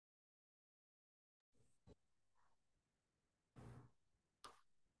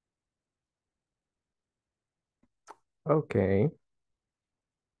Ok.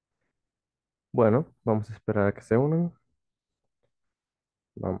 Bueno, vamos a esperar a que se unan.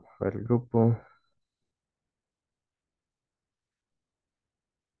 Vamos a ver el grupo.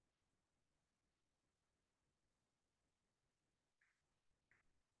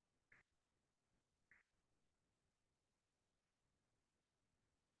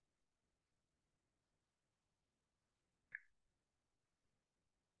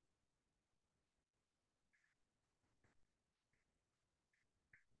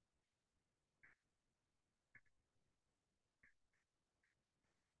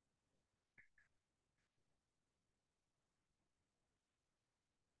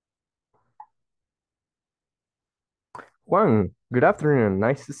 Juan, good afternoon.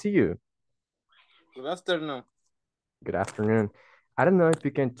 Nice to see you. Good afternoon. Good afternoon. I don't know if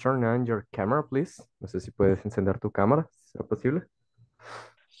you can turn on your camera, please. No sé si puedes encender tu cámara, si es posible.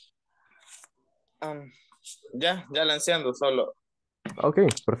 Um, ya la enciendo solo. Ok,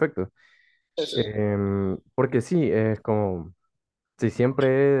 perfecto. Porque sí, es como, si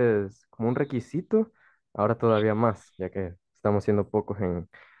siempre es como un requisito, ahora todavía más, ya que estamos siendo pocos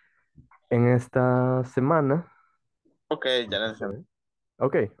en esta semana. Ok, ya la Vamos a enciendo.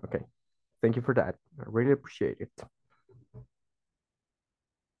 ver. Ok, ok. Thank you for that. I really appreciate it.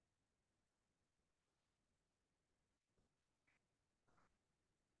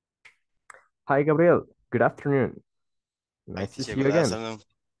 Hi, Gabriel. Good afternoon. Hi, Nice to teacher. see you Good again. afternoon.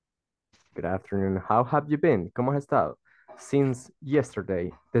 Good afternoon. How have you been? ¿Cómo has estado? Since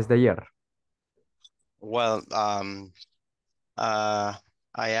yesterday, desde ayer. Well, uh,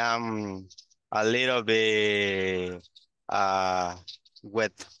 I am a little bit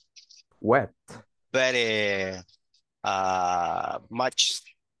with Wet. very much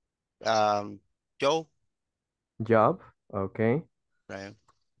um Joe, Job. Okay. right?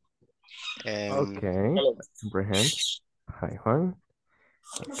 And Okay. Hello. Comprehend. Hi, Juan.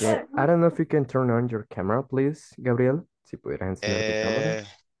 Okay. I don't know if you can turn on your camera, please, Gabriel. Si pudieras encender tu cámara. uh,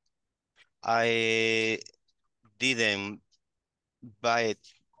 I didn't buy it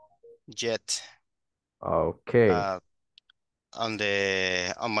yet. Okay. Uh, on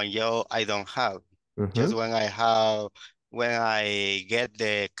my Joe, I don't have. Mm-hmm. Just when I get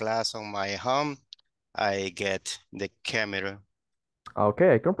the class on my home, I get the camera.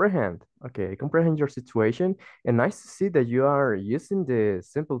 Okay, I comprehend. Okay, I comprehend your situation. And nice to see that you are using the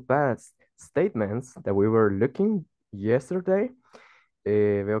simple past statements that we were looking yesterday.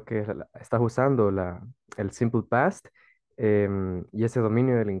 Veo que estás usando el simple past y ese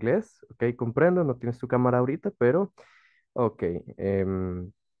dominio del inglés. Ok, comprendo, no tienes tu cámara ahorita, pero ok,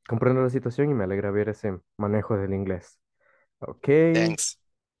 comprendo la situación y me alegra ver ese manejo del inglés. Ok, Thanks.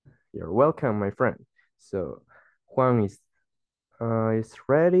 you're welcome, my friend. So, Juan is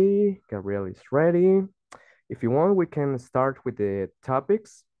ready. Gabriel is ready. If you want, we can start with the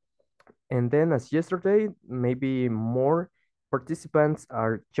topics. And then, as yesterday, maybe more participants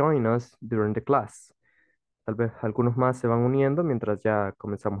are joining us during the class. Tal vez algunos más se van uniendo mientras ya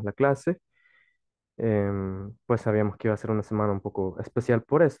comenzamos la clase. Pues sabíamos que iba a ser una semana un poco especial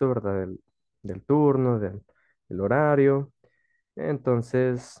por esto, ¿verdad? Del turno, del horario.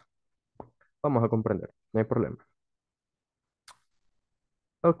 Entonces, vamos a comprender, no hay problema.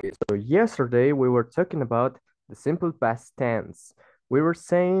 Okay, so yesterday we were talking about the simple past tense. We were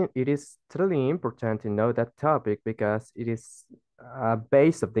saying it is totally important to know that topic because it is a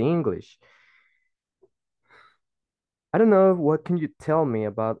base of the English. I don't know, what can you tell me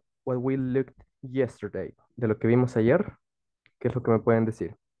about what we looked yesterday? De lo que vimos ayer, ¿qué es lo que me pueden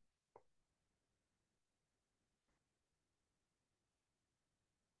decir?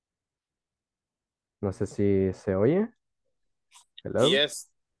 No sé si se oye. Hello? Yes,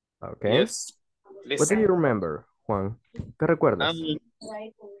 Okay. yes. What do Listen. you remember, Juan? ¿Qué recuerdas?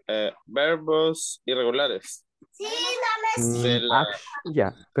 Verbos irregulares. De la,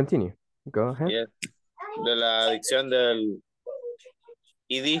 Yeah, continue. Go ahead. yes, de la adicción del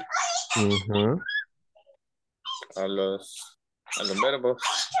id Mhm. a los verbos.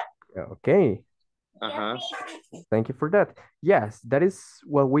 Okay. Ajá. Thank you for that. Yes, that is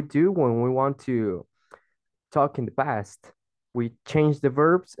what we do when we want to talk in the past. We change the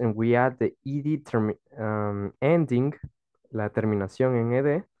verbs and we add the ed ending, la terminación en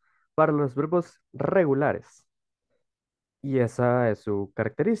ed, para los verbos regulares. Y esa es su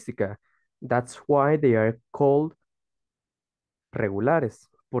característica. That's why they are called regulares,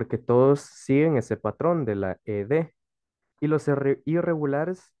 porque todos siguen ese patrón de la ed. Y los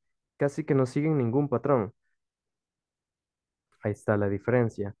irregulares casi que no siguen ningún patrón. Ahí está la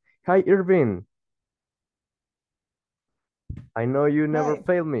diferencia. Hi, Irving. I know you never Hi.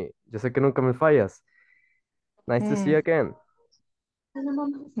 fail me. Yo sé que nunca me fallas. Nice to see you again.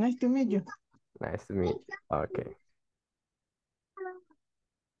 Nice to meet you. Nice to meet you. Okay.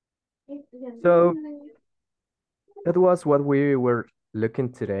 So that was what we were looking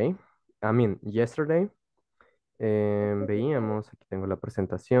today. I mean, yesterday. Veíamos, aquí tengo la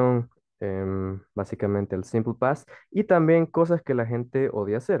presentación, básicamente el simple past y también cosas que la gente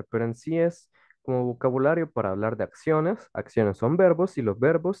odia hacer, pero en sí es como vocabulario para hablar de acciones. Acciones son verbos y los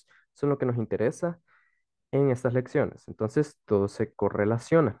verbos son lo que nos interesa en estas lecciones. Entonces, todo se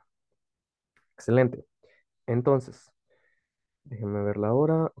correlaciona. Excelente. Entonces, déjenme ver la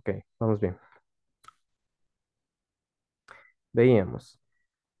hora. Ok, vamos bien. Veíamos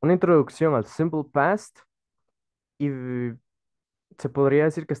una introducción al simple past y se podría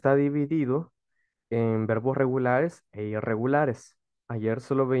decir que está dividido en verbos regulares e irregulares. Ayer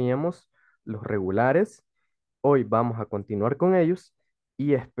solo veíamos los regulares, hoy vamos a continuar con ellos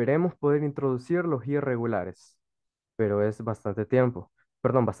y esperemos poder introducir los irregulares, pero es bastante tiempo,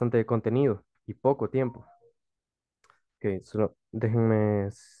 perdón, bastante contenido y poco tiempo. Ok, solo déjenme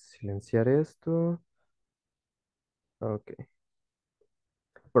silenciar esto. Ok,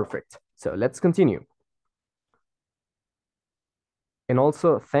 perfect. So let's continue. And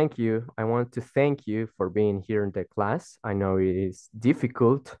also, thank you. I want to thank you for being here in the class. I know it is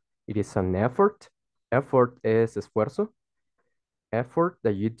difficult. It is an effort. Effort es esfuerzo. Effort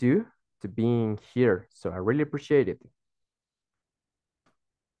that you do to being here. So I really appreciate it.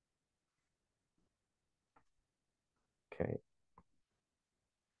 Okay.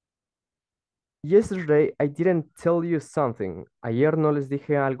 Yesterday, I didn't tell you something. Ayer no les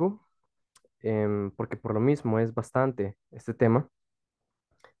dije algo, porque por lo mismo es bastante este tema.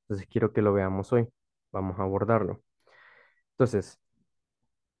 Entonces quiero que lo veamos hoy. Vamos a abordarlo. Entonces,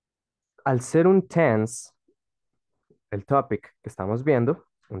 al ser un tense, el topic que estamos viendo,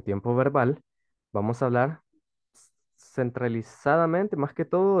 un tiempo verbal, vamos a hablar centralizadamente, más que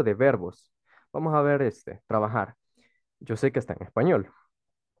todo, de verbos. Vamos a ver trabajar. Yo sé que está en español,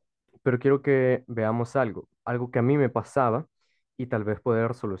 pero quiero que veamos algo que a mí me pasaba y tal vez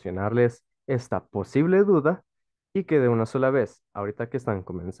poder solucionarles esta posible duda y que de una sola vez, ahorita que están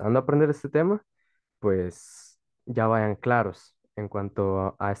comenzando a aprender este tema, pues ya vayan claros en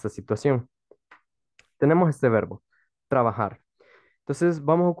cuanto a esta situación. Tenemos este verbo, trabajar. Entonces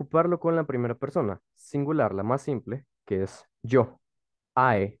vamos a ocuparlo con la primera persona, singular, la más simple, que es yo,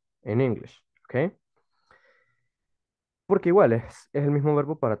 I en English, ¿ok? Porque igual es el mismo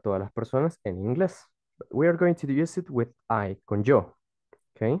verbo para todas las personas en inglés. We are going to use it with I, con yo,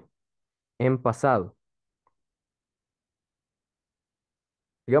 ¿ok? En pasado.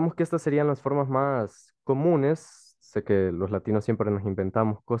 Digamos que estas serían las formas más comunes. Sé que los latinos siempre nos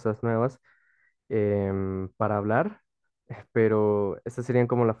inventamos cosas nuevas para hablar, pero estas serían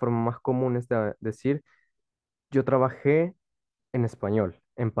como las formas más comunes de decir yo trabajé en español,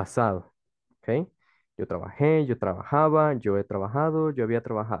 en pasado, ¿ok? Yo trabajé, yo trabajaba, yo he trabajado, yo había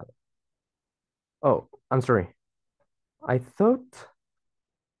trabajado. Oh, I'm sorry. I thought,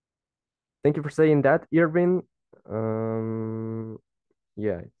 thank you for saying that, Irving. Um,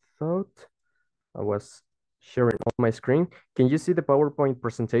 yeah, I thought I was sharing on my screen. Can you see the PowerPoint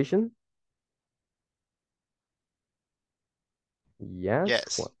presentation? Yes.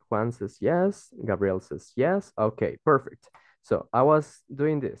 Yes. Juan says yes. Gabriel says yes. Okay, perfect. So I was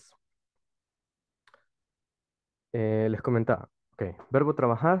doing this. Les comentaba. Ok, verbo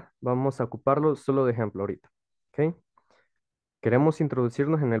trabajar, vamos a ocuparlo solo de ejemplo ahorita. Ok, queremos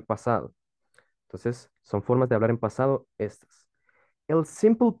introducirnos en el pasado. Entonces, son formas de hablar en pasado estas. El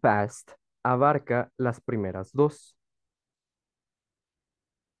simple past abarca las primeras dos.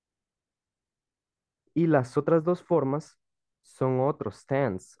 Y las otras dos formas son otros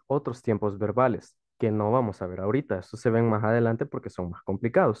tense, otros tiempos verbales, que no vamos a ver ahorita. Estos se ven más adelante porque son más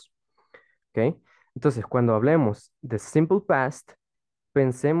complicados. ¿Ok? Entonces, cuando hablemos de simple past,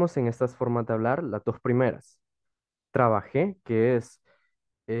 pensemos en estas formas de hablar, las dos primeras. Trabajé, que es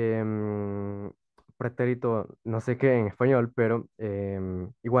pretérito, no sé qué en español, pero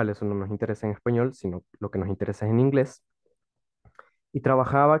igual eso no nos interesa en español, sino lo que nos interesa es en inglés. Y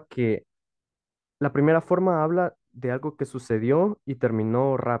trabajaba que la primera forma habla de algo que sucedió y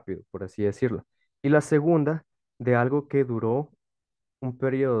terminó rápido, por así decirlo. Y la segunda, de algo que duró un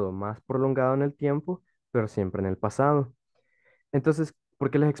periodo más prolongado en el tiempo, pero siempre en el pasado. Entonces, ¿por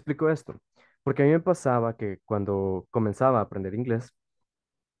qué les explico esto? Porque a mí me pasaba que cuando comenzaba a aprender inglés,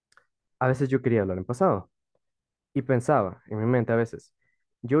 a veces yo quería hablar en pasado y pensaba en mi mente a veces,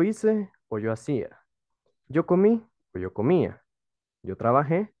 yo hice o yo hacía, yo comí o yo comía, yo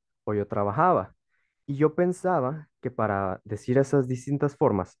trabajé o yo trabajaba. Y yo pensaba que para decir esas distintas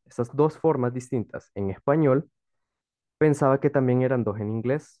formas, esas dos formas distintas en español, Pensaba que también eran dos en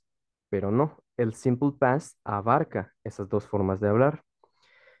inglés, pero no. El simple past abarca esas dos formas de hablar.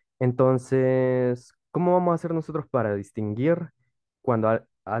 Entonces, ¿cómo vamos a hacer nosotros para distinguir cuando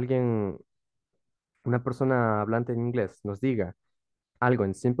alguien, una persona hablante en inglés, nos diga algo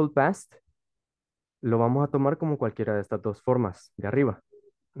en simple past? Lo vamos a tomar como cualquiera de estas dos formas de arriba.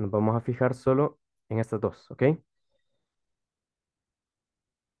 Nos vamos a fijar solo en estas dos, ¿ok?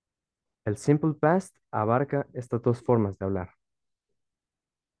 El simple past abarca estas dos formas de hablar.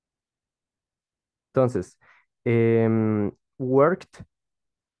 Entonces, worked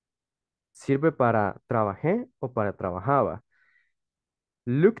sirve para trabajé o para trabajaba.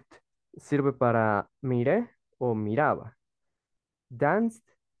 Looked sirve para miré o miraba. Danced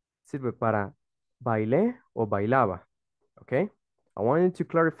sirve para bailé o bailaba. ¿Ok? I wanted to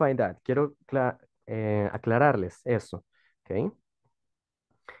clarify that. Quiero aclararles eso. ¿Ok?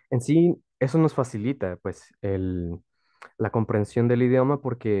 En sí, eso nos facilita, pues, la comprensión del idioma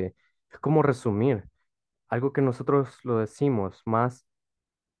porque es como resumir algo que nosotros lo decimos más,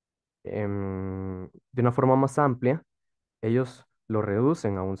 de una forma más amplia, ellos lo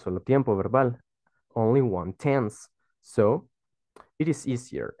reducen a un solo tiempo verbal. Only one tense. So, it is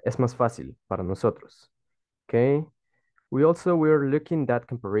easier. Es más fácil para nosotros. Okay. We're looking at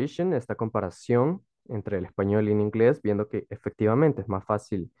comparison, esta comparación entre el español y el inglés, viendo que efectivamente es más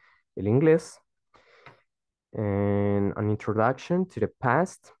fácil el inglés. And an introduction to the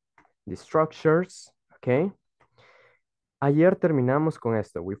past, the structures, okay. Ayer terminamos con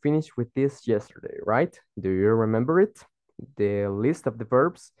esto. We finished with this yesterday, right? Do you remember it? The list of the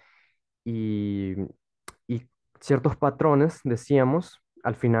verbs y ciertos patrones, decíamos,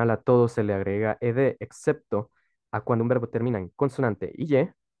 al final a todo se le agrega ed, excepto a cuando un verbo termina en consonante y es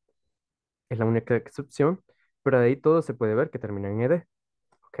la única excepción, pero de ahí todo se puede ver que termina en ed,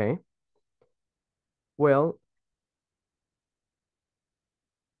 ¿ok? Well,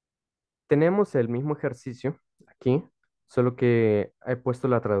 tenemos el mismo ejercicio aquí, solo que he puesto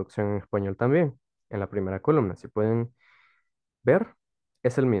la traducción en español también, en la primera columna. Si pueden ver,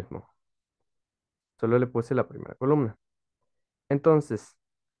 es el mismo, solo le puse la primera columna. Entonces,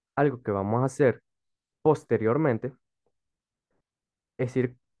 algo que vamos a hacer posteriormente es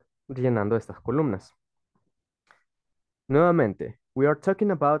ir llenando estas columnas. Nuevamente, we are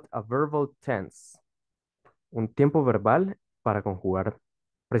talking about a verbal tense, un tiempo verbal para conjugar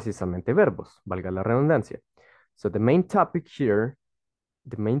precisamente verbos, valga la redundancia. So the main topic here,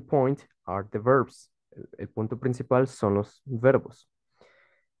 the main point are the verbs. El punto principal son los verbos.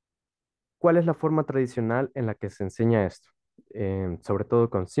 ¿Cuál es la forma tradicional en la que se enseña esto? Sobre todo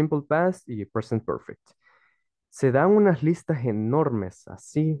con simple past y present perfect. Se dan unas listas enormes,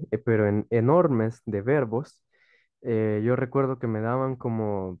 así, pero enormes de verbos. Yo recuerdo que me daban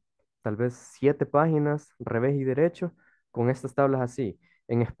como tal vez 7 páginas, revés y derecho, con estas tablas así,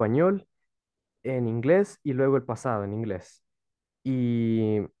 en español, en inglés y luego el pasado en inglés.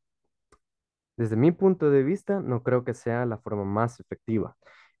 Y desde mi punto de vista, no creo que sea la forma más efectiva.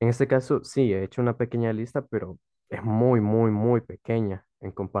 En este caso, sí, he hecho una pequeña lista, pero es muy, muy, muy pequeña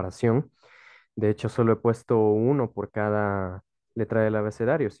en comparación. De hecho, solo he puesto uno por cada letra del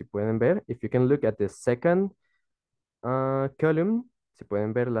abecedario. Si pueden ver, if you can look at the second column, si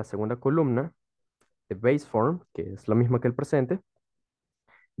pueden ver la segunda columna, the base form, que es lo mismo que el presente,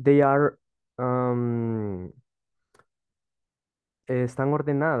 they are, um, están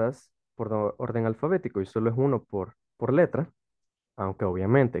ordenadas por orden alfabético y solo es uno por letra, aunque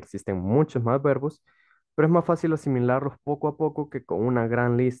obviamente existen muchos más verbos, pero es más fácil asimilarlos poco a poco que con una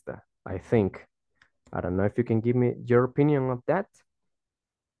gran lista, I think. I don't know if you can give me your opinion of that.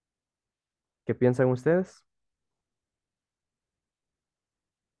 ¿Qué piensan ustedes?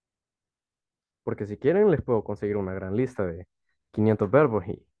 Porque si quieren, les puedo conseguir una gran lista de 500 verbos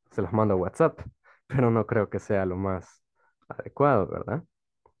y se los mando a WhatsApp, pero no creo que sea lo más adecuado, ¿verdad?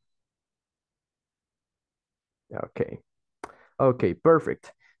 Ok, ok, perfect.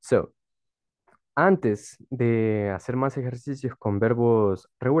 So, antes de hacer más ejercicios con verbos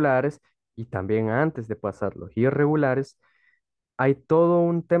regulares y también antes de pasar los irregulares, hay todo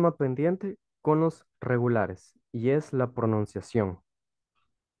un tema pendiente con los regulares y es la pronunciación.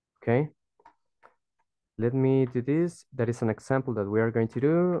 ¿Ok? Let me do this. That is an example that we are going to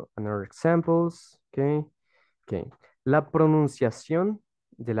do. Another examples. Okay. Okay. La pronunciación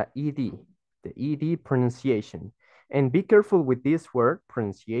de la ED, the ED pronunciation. And be careful with this word,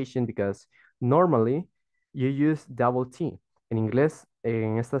 pronunciation, because normally you use double T. En inglés,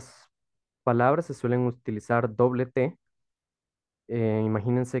 en estas palabras se suelen utilizar doble T.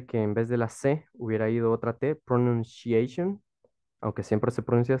 Imagínense que en vez de la C hubiera ido otra T, pronunciation, aunque siempre se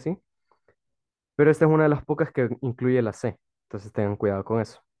pronuncia así. Pero esta es una de las pocas que incluye la C. Entonces tengan cuidado con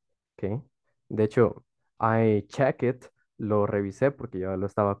eso. ¿Ok? De hecho, I check it, lo revisé porque yo lo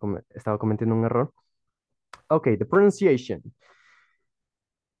estaba cometiendo un error. Ok, the pronunciation.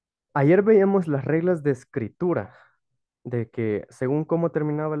 Ayer veíamos las reglas de escritura, de que según cómo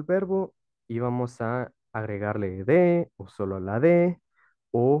terminaba el verbo, íbamos a agregarle D o solo la D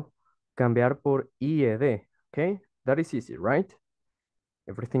o cambiar por IED. ¿Ok? That is easy, right?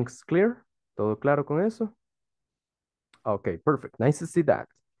 Everything's clear? ¿Todo claro con eso? Okay, perfect. Nice to see that.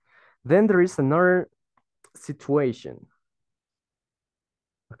 Then there is another situation.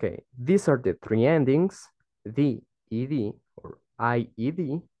 Okay, these are the three endings, the, ed, or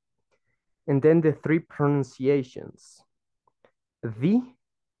ied, and then the three pronunciations, the,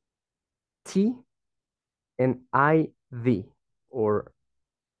 t, and id, or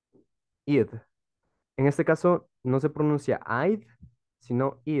id. En este caso, no se pronuncia id,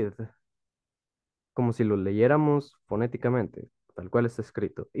 sino id, como si lo leyéramos fonéticamente, tal cual está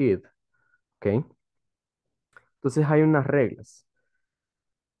escrito, id, ¿ok? Entonces hay unas reglas.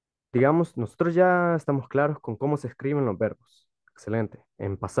 Digamos, nosotros ya estamos claros con cómo se escriben los verbos. Excelente,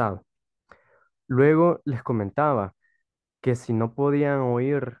 en pasado. Luego les comentaba que si no podían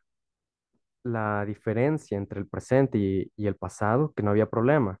oír la diferencia entre el presente y el pasado, que no había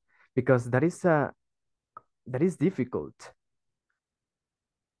problema. Because that is difficult.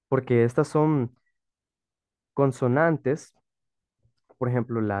 Porque estas son consonantes, por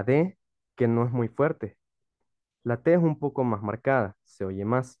ejemplo, la D, que no es muy fuerte. La T es un poco más marcada, se oye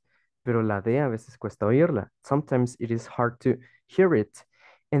más, pero la D a veces cuesta oírla. Sometimes it is hard to hear it.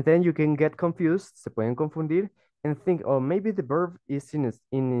 And then you can get confused, se pueden confundir, and think, oh, maybe the verb is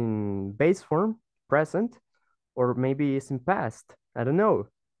in base form, present, or maybe it's in past. I don't know,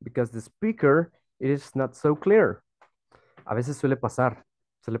 because the speaker it is not so clear. A veces suele pasar.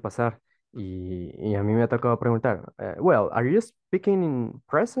 Y a mí me ha tocado preguntar, well, are you speaking in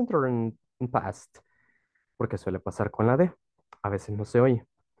present or in past? Porque suele pasar con la D. A veces no se oye.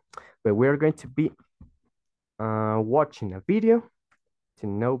 But we are going to be watching a video to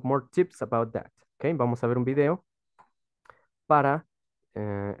know more tips about that. Okay, vamos a ver un video para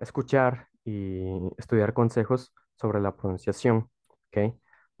escuchar y estudiar consejos sobre la pronunciación. Okay,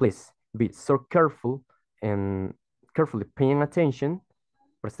 please be so careful and carefully paying attention.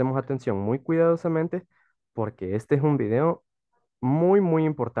 Prestemos atención muy cuidadosamente porque este es un video muy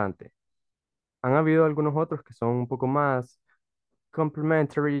importante. Han habido algunos otros que son un poco más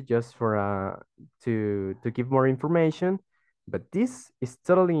complimentary just for to give more information, but this is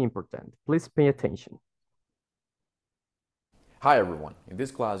totally important. Please pay attention. Hi everyone, in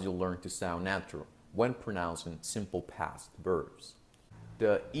this class you'll learn to sound natural when pronouncing simple past verbs.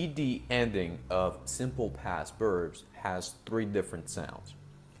 The ed ending of simple past verbs has three different sounds.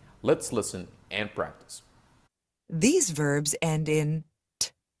 Let's listen and practice. These verbs end in t.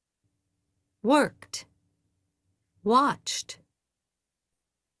 Worked. Watched.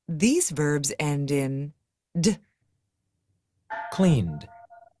 These verbs end in d. Cleaned,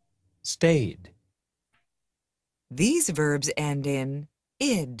 stayed. These verbs end in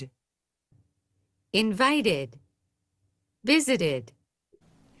id. Invited. Visited.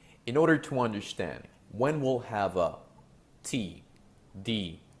 In order to understand when we'll have a T,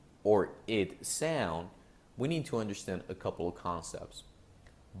 D, or id sound, we need to understand a couple of concepts.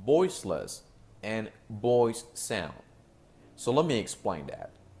 Voiceless and voice sound. So let me explain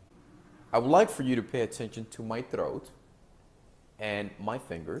that. I would like for you to pay attention to my throat and my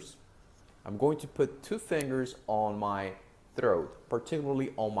fingers. I'm going to put two fingers on my throat,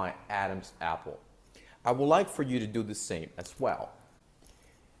 particularly on my Adam's apple. I would like for you to do the same as well.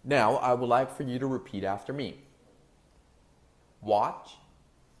 Now, I would like for you to repeat after me. Watch,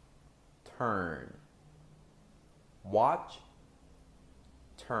 turn. Watch,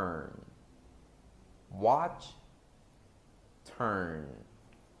 turn. Watch, turn.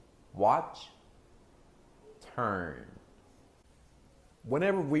 Watch, turn.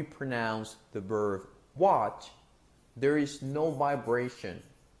 Whenever we pronounce the verb watch, there is no vibration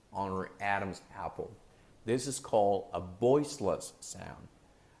on our Adam's apple. This is called a voiceless sound.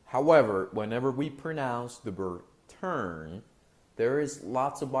 However, whenever we pronounce the verb turn, there is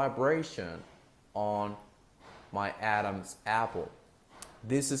lots of vibration on my Adam's apple.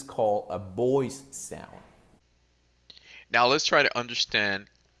 This is called a voice sound. Now let's try to understand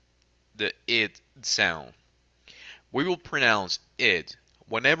the id sound. We will pronounce id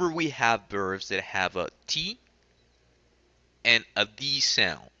whenever we have verbs that have a T and a D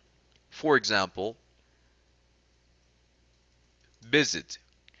sound. For example, visit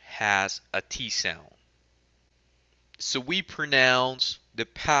has a T sound. So we pronounce the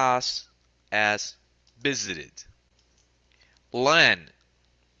past as visited. Land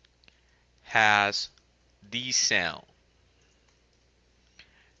has the sound.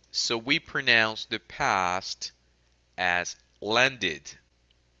 So we pronounce the past as landed.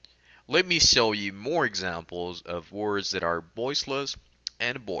 Let me show you more examples of words that are voiceless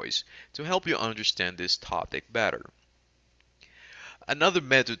and voice to help you understand this topic better. Another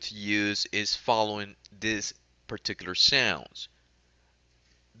method to use is following these particular sounds.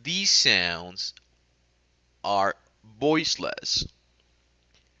 These sounds are voiceless.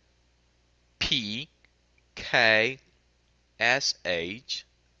 P, K, S, H,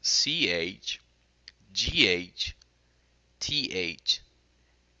 C, H, G, H, T, H,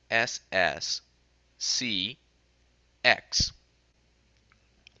 S, S, C, X.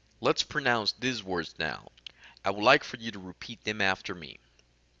 Let's pronounce these words now. I would like for you to repeat them after me.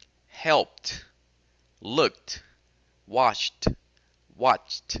 Helped, looked, watched,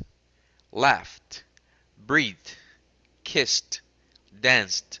 laughed, breathed, kissed,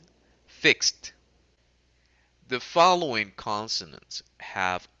 danced, fixed. The following consonants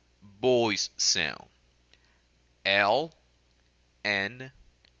have voice sound. L, N,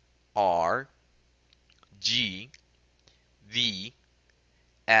 R, G, V,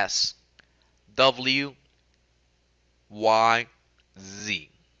 S, W, Y, Z.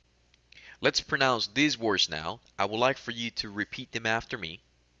 Let's pronounce these words now. I would like for you to repeat them after me.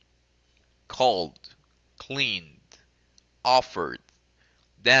 Called, cleaned, offered,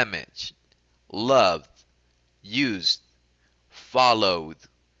 damaged, loved, used, followed,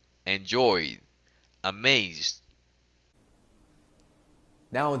 enjoyed, amazed.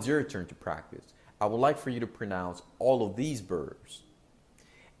 Now it's your turn to practice. I would like for you to pronounce all of these verbs.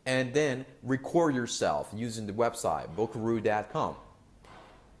 And then record yourself using the website bokaroo.com.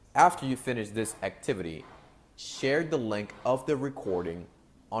 After you finish this activity, share the link of the recording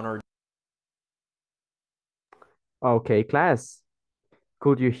on our... Okay, class.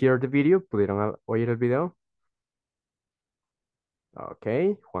 Could you hear the video? ¿Pudieron oír el video?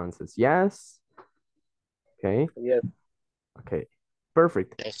 Okay, Juan says yes. Okay. Yes. Okay,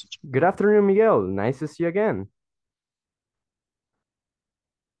 perfect. Yes. Good afternoon, Miguel. Nice to see you again.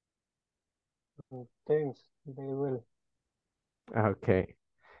 Thanks, very well. Okay,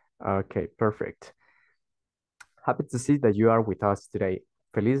 okay, perfect. Happy to see that you are with us today.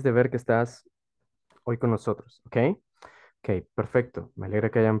 Feliz de ver que estás hoy con nosotros, ¿ok? Ok, perfecto. Me alegra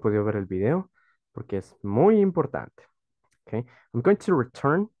que hayan podido ver el video porque es muy importante. Okay, I'm going to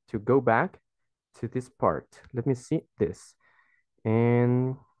return to go back to this part. Let me see this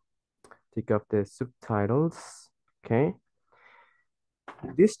and take off the subtitles. Okay.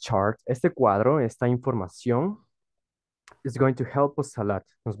 This chart, este cuadro, esta información is going to help us a lot.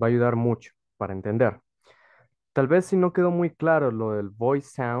 Nos va a ayudar mucho para entender. Tal vez si no quedó muy claro lo del voice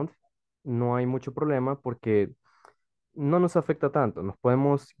sound, no hay mucho problema porque no nos afecta tanto. Nos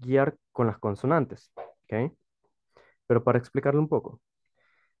podemos guiar con las consonantes. ¿Ok? Pero para explicarlo un poco,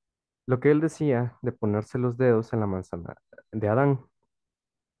 lo que él decía de ponerse los dedos en la manzana de Adán,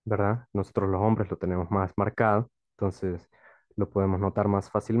 ¿verdad? Nosotros los hombres lo tenemos más marcado, entonces lo podemos notar más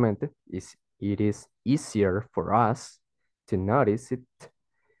fácilmente. It is easier for us to notice it.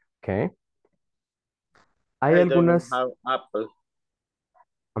 ¿Ok? Hay I don't algunas... have Apple.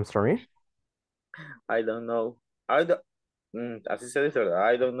 I'm sorry. I don't know. I don't, así se dice,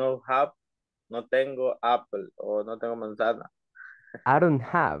 ¿verdad? I don't know have. No tengo Apple o no tengo manzana. I don't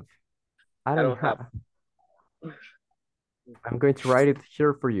have. I I don't don't have. have. I'm going to write it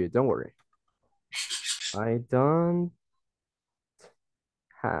here for you. Don't worry. I don't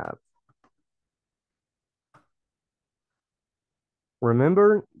have.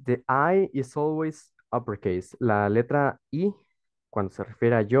 Remember, the I is always uppercase. La letra I, cuando se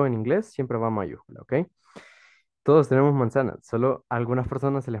refiere a yo en inglés, siempre va mayúscula, ¿ok? Todos tenemos manzanas, solo a algunas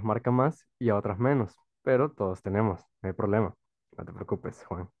personas se les marca más y a otras menos, pero todos tenemos, no hay problema. No te preocupes,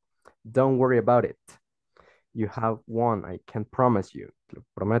 Juan. Don't worry about it. You have one, I can promise you, te lo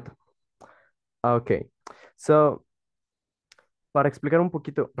prometo. Ok, so, para explicar un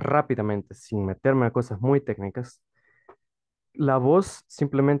poquito rápidamente, sin meterme a cosas muy técnicas, la voz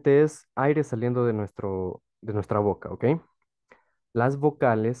simplemente es aire saliendo de nuestra boca, ¿ok? Las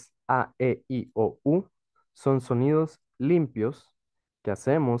vocales A, E, I, O, U son sonidos limpios que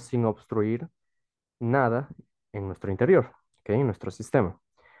hacemos sin obstruir nada en nuestro interior, ¿ok? En nuestro sistema.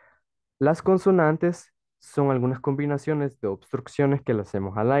 Las consonantes son algunas combinaciones de obstrucciones que le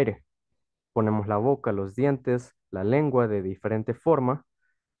hacemos al aire. Ponemos la boca, los dientes, la lengua de diferente forma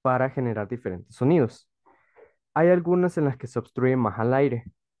para generar diferentes sonidos. Hay algunas en las que se obstruyen más al aire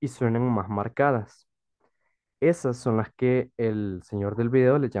y suenan más marcadas. Esas son las que el señor del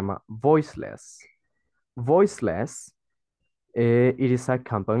video le llama voiceless. Voiceless, it is a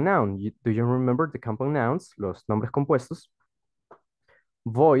compound noun. Do you remember the compound nouns? Los nombres compuestos.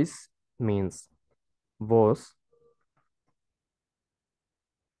 Voice means voz.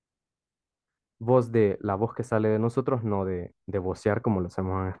 Voz de la voz que sale de nosotros, no de vocear como lo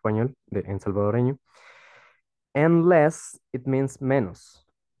hacemos en español, en salvadoreño. And less, it means menos.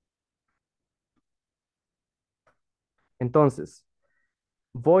 Entonces,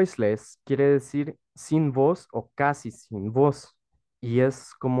 voiceless quiere decir sin voz o casi sin voz. Y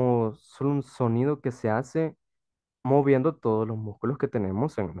es como solo un sonido que se hace moviendo todos los músculos que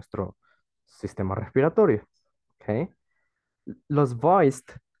tenemos en nuestro sistema respiratorio. ¿Ok? Los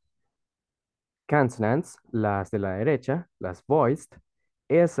voiced consonants, las de la derecha, las voiced,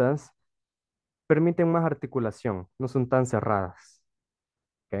 esas permiten más articulación, no son tan cerradas.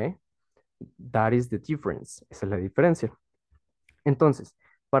 ¿Ok? That is the difference. Esa es la diferencia. Entonces,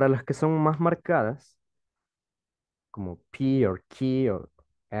 para las que son más marcadas, como P or key o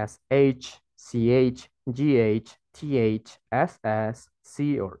SH, CH, GH, TH, SS,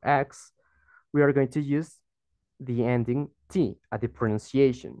 C or X, we are going to use the ending T at the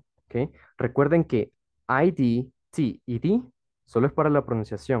pronunciation. ¿Ok? Recuerden que ID, T y D solo es para la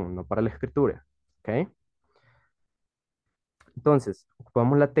pronunciación, no para la escritura. ¿Ok? Entonces,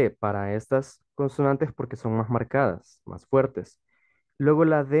 ocupamos la T para estas consonantes porque son más marcadas, más fuertes. Luego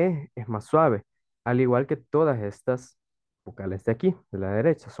la D es más suave, al igual que todas estas vocales de aquí, de la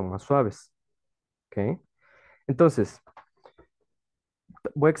derecha, son más suaves. ¿Ok? Entonces,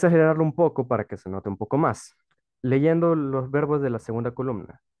 voy a exagerarlo un poco para que se note un poco más. Leyendo los verbos de la segunda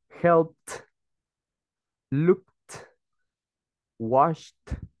columna. Helped, looked, washed,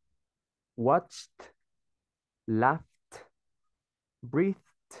 watched, laughed, breathed,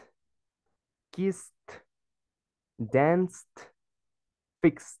 kissed, danced,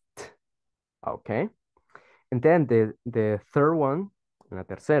 fixed. Okay. And then the third one, la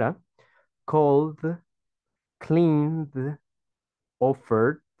tercera, called, cleaned,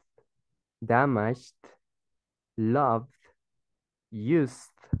 offered, damaged, loved,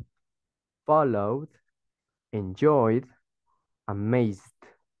 used, followed, enjoyed, amazed.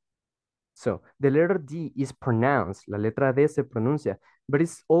 So the letter D is pronounced. La letra D se pronuncia, but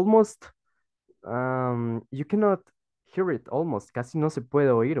it's almost, you cannot hear it almost. Casi no se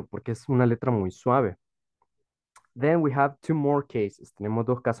puede oír porque es una letra muy suave. Then we have two more cases. Tenemos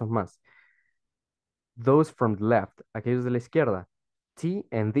dos casos más. Those from the left, aquellos de la izquierda. T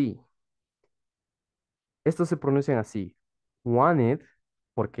and D. Estos se pronuncian así. Wanted,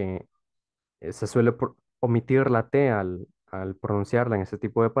 porque se suele omitir la T al pronunciarla en ese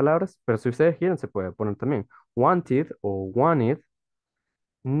tipo de palabras, pero si ustedes quieren se puede poner también. Wanted o wanted,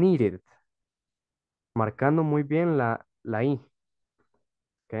 needed, marcando muy bien la I.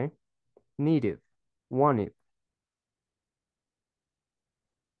 ¿Ok? Needed, wanted.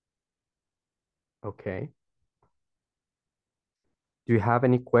 Okay. Do you have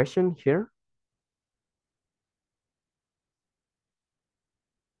any question here?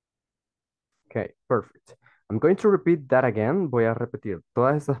 Okay, perfect. I'm going to repeat that again. Voy a repetir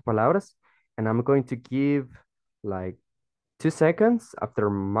todas estas palabras and I'm going to give like 2 seconds after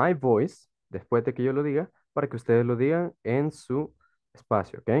my voice, después de que yo lo diga, para que ustedes lo digan en su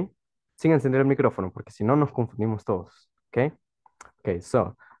espacio, ¿ok? Sin encender el micrófono, porque si no nos confundimos todos, ¿ok? Okay,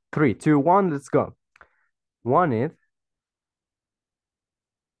 so 3, 2, 1, let's go. Wanted,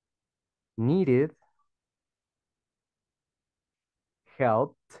 needed,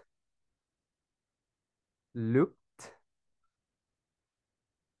 helped, looked,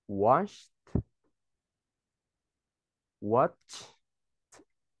 washed, watched,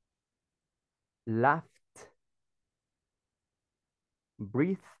 laughed,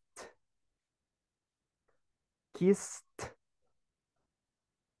 breathed, kissed,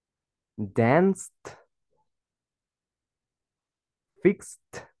 danced, fixed,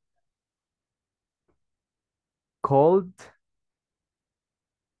 called,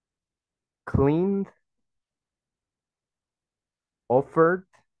 cleaned, offered,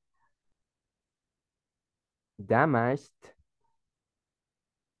 damaged,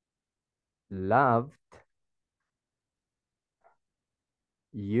 loved,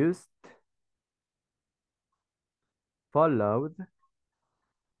 used, followed,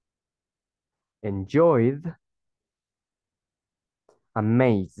 enjoyed,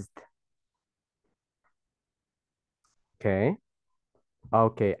 amazed. Okay.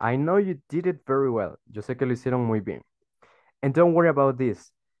 Okay, I know you did it very well. Yo sé que lo hicieron muy bien. And don't worry about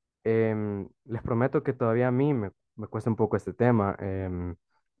this. Les prometo que todavía a mí me cuesta un poco este tema.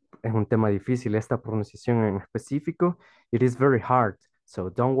 es un tema difícil, esta pronunciación en específico. It is very hard, so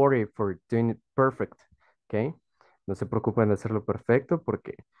don't worry for doing it perfect, ¿ok? No se preocupen de hacerlo perfecto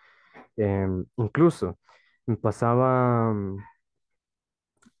porque incluso me pasaba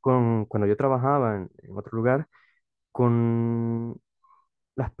cuando yo trabajaba en otro lugar con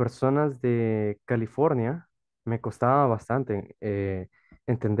las personas de California, me costaba bastante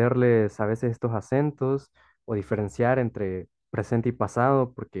entenderles a veces estos acentos o diferenciar entre presente y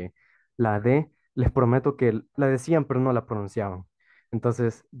pasado, porque la D, les prometo que la decían, pero no la pronunciaban.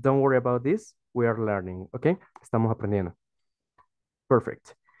 Entonces, don't worry about this, we are learning, ¿ok? Estamos aprendiendo.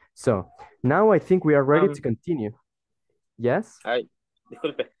 Perfect. So, now I think we are ready to continue. Yes? Ay,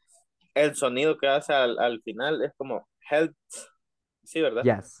 disculpe. El sonido que hace al final es como help. Sí, ¿verdad?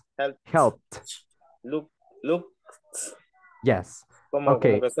 Yes. Help. Helped. Look. Look. Yes. Como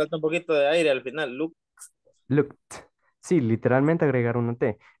Okay. que suelta un poquito de aire al final. Look. Looked. Sí, literalmente agregar una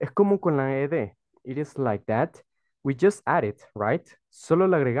T. Es como con la ed. It is like that. We just add it, right? Solo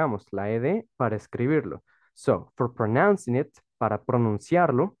le agregamos la ed para escribirlo. So, for pronouncing it, para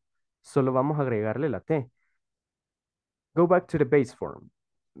pronunciarlo, solo vamos a agregarle la T. Go back to the base form.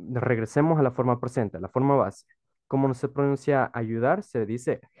 Regresemos a la forma presente, a la forma base. Como no se pronuncia ayudar, se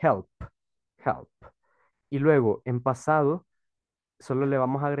dice help. Help. Y luego, en pasado, solo le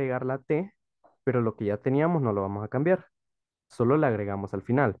vamos a agregar la T, pero lo que ya teníamos no lo vamos a cambiar. Solo le agregamos al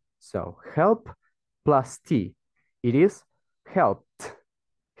final. So, help plus T. It is helped.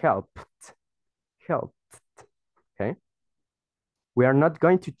 Helped. Helped. Okay. We are not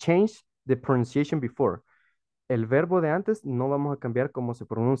going to change the pronunciation before. El verbo de antes no vamos a cambiar cómo se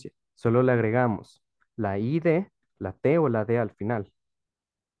pronuncia. Solo le agregamos la ID, la T o la D al final.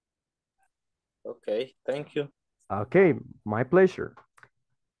 Okay, thank you. Okay, my pleasure.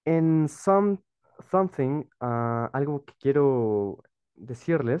 En something, algo que quiero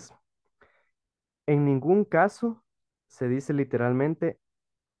decirles, en ningún caso se dice literalmente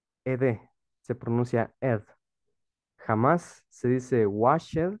ed, se pronuncia ed. Jamás se dice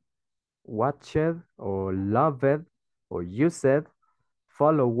watched, watched o loved o used,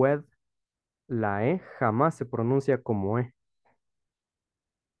 followed. La e jamás se pronuncia como e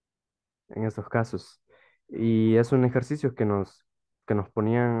en estos casos. Y es un ejercicio que nos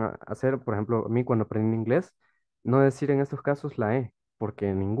ponían a hacer, por ejemplo, a mí cuando aprendí inglés, no decir en estos casos la e,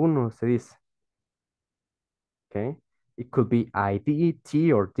 porque ninguno se dice. Okay? It could be ID,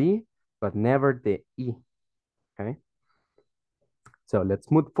 T, or D, but never the E. Okay? So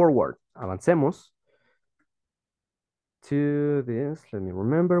let's move forward. Avancemos to this. Let me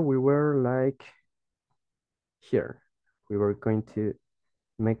remember. We were like here. We were going to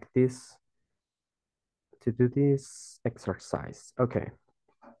make this, to do this exercise. Okay.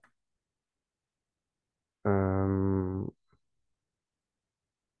 I'm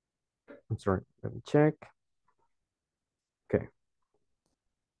sorry. Let me check. Okay.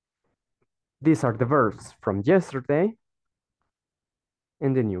 These are the verbs from yesterday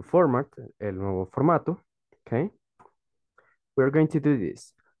in the new format, el nuevo formato. Okay. We're going to do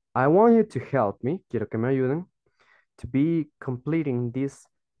this. I want you to help me, quiero que me ayuden, to be completing these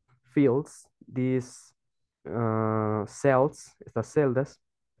fields, these cells, estas celdas,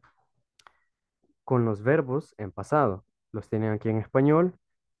 con los verbos en pasado. Los tienen aquí en español,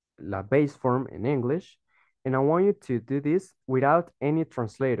 la base form en English, and I want you to do this without any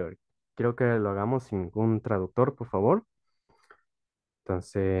translator. Quiero que lo hagamos sin ningún traductor, por favor.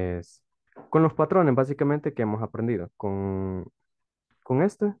 Entonces, con los patrones básicamente que hemos aprendido, con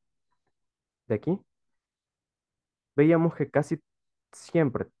este de aquí, veíamos que casi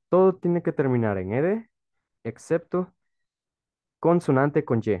siempre todo tiene que terminar en ed, excepto consonante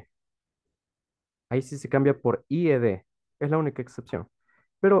con y. Ahí sí se cambia por ied. Es la única excepción.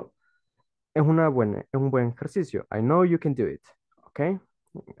 Pero es es un buen ejercicio. I know you can do it. Okay.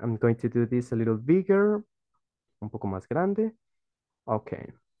 I'm going to do this a little bigger. Un poco más grande. Okay.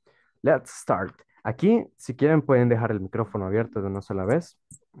 Let's start. Aquí, si quieren, pueden dejar el micrófono abierto de una sola vez.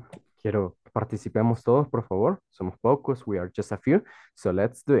 Quiero que participemos todos, por favor. Somos pocos. We are just a few. So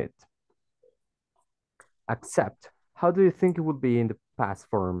let's do it. Accept. How do you think it would be in the past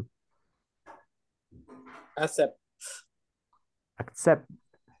form? Accept. Accept.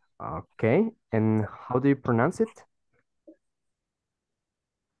 Okay. And how do you pronounce it?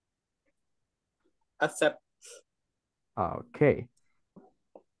 Accept. Okay.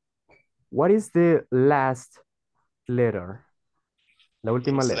 What is the last letter? La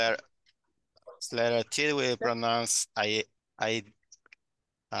última letra. Letter T we pronounce ID.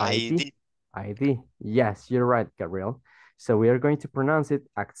 ID. ID. Yes, you're right, Gabriel. So we are going to pronounce it,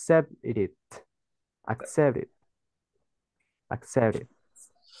 accept it. Accept it. Accept it.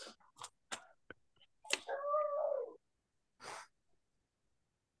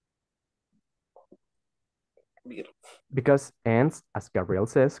 because ends, as Gabriel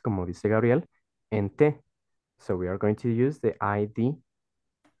says, como dice Gabriel, en T. So we are going to use the ID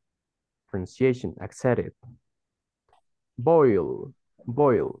pronunciation, accented. Boil,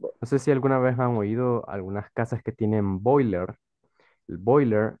 boil. No sé si alguna vez han oído algunas casas que tienen boiler. El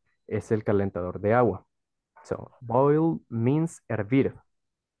boiler es el calentador de agua. So, boil means hervir.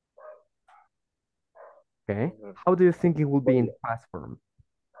 Okay. How do you think it will be in past form?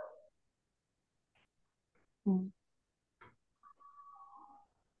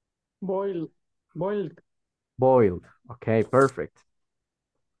 Boiled. Boiled. Boiled. Okay, perfect.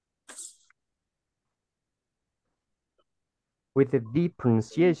 With a D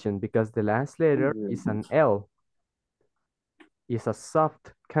pronunciation because the last letter is an L. Is a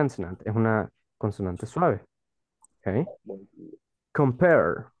soft consonant. Es una consonante suave. Okay.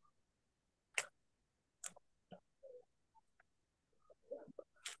 Compare.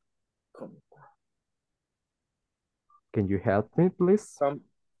 Can you help me, please?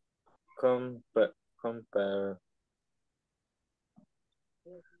 Compare.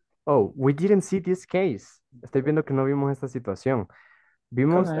 Oh, we didn't see this case. Estoy viendo que no vimos esta situación.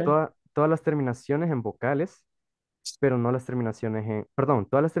 Vimos todas las terminaciones en vocales, pero no las terminaciones en, perdón,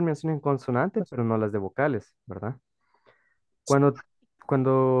 todas las terminaciones en consonantes, pero no las de vocales, ¿verdad?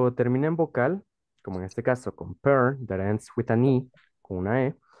 Cuando termina en vocal, como en este caso, compare, that ends with an E, con una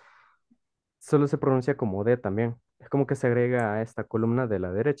E, solo se pronuncia como D también. Es como que se agrega a esta columna de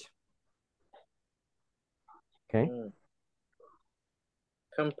la derecha. ¿Ok?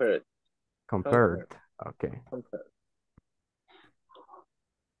 Compared. Compared. Ok.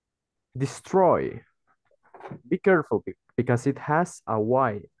 Destroy. Be careful because it has a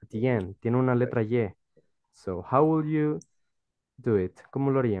Y at the end. Tiene una letra Y. So, how will you do it?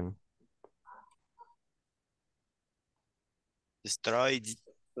 ¿Cómo lo harían? Destroyed.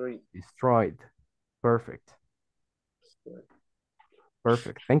 Destroyed. Perfect.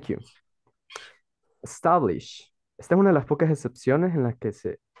 Perfect. Thank you. Establish. Esta es una de las pocas excepciones en las que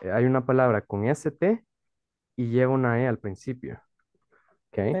hay una palabra con ST y lleva una E al principio.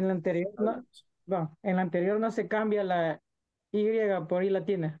 Okay. En la anterior en la anterior no se cambia la Y por I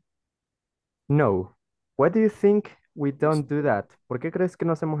latina. No. Why do you think we don't do that? ¿Por qué crees que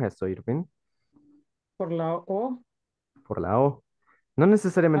no hacemos eso, Irving? Por la O. Por la O. No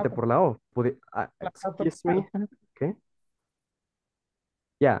necesariamente por la O. Excuse me. Okay.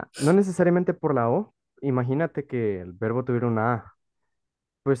 Ya, no necesariamente por la O. Imagínate que el verbo tuviera una A.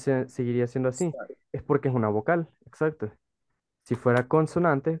 Pues seguiría siendo así. Es porque es una vocal. Exacto. Si fuera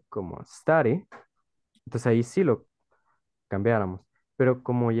consonante, como study, entonces ahí sí lo cambiáramos. Pero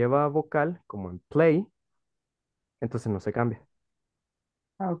como lleva vocal, como en play, entonces no se cambia.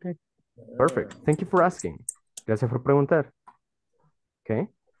 Ok. Perfect. Thank you for asking. Gracias por preguntar. Okay.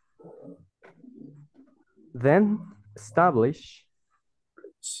 Then establish.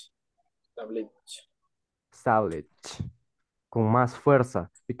 Establish. Con más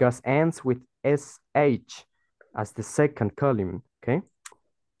fuerza. Because ends with SH as the second column. Okay.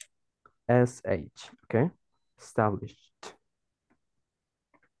 SH. Okay. Established.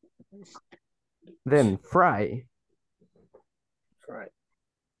 Then fry. Fried.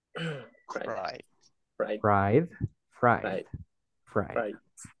 Fried. Fried. Fried. Fried.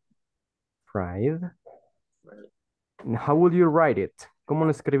 Fried. And how would you write it? ¿Cómo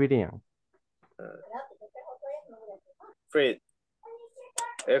lo escribirían? Fried.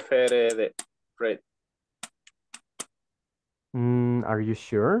 F-R-D. Fried. Are you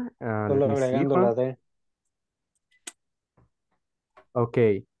sure? Solo Let me see, agregando la Juan. D.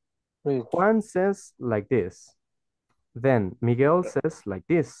 Okay. Fried. Juan says like this. Then Miguel says like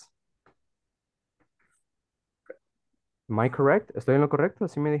this. Am I correct? ¿Estoy en lo correcto?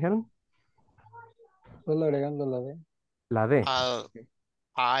 ¿Así me dijeron? Solo agregando la D. La D.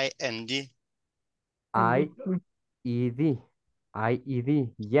 I-N-D. I-E-D.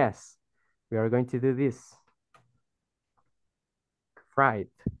 I-E-D. Yes. We are going to do this. Fried.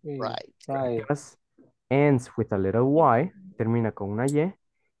 Right. Because ends with a little Y. Termina con una Y.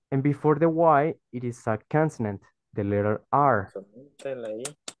 And before the Y, it is a consonant. The letter R.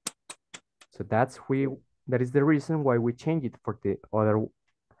 So that is the reason why we change it for the other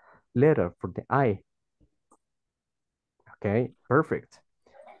letter, for the I. Okay, perfect.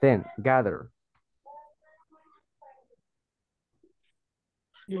 Then gather.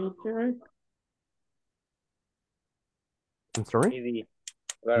 I'm sorry? ED.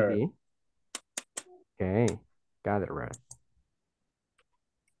 ED. Okay, gather.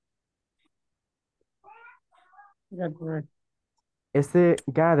 Este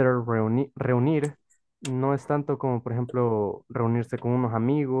gather, reunir, no es tanto como, por ejemplo, reunirse con unos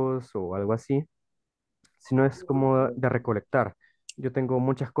amigos o algo así, sino es como de recolectar. Yo tengo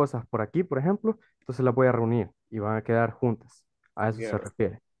muchas cosas por aquí, por ejemplo, entonces las voy a reunir y van a quedar juntas. A eso se Gather.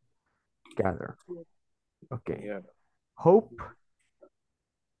 refiere. Gather. Ok. Gather. Hope.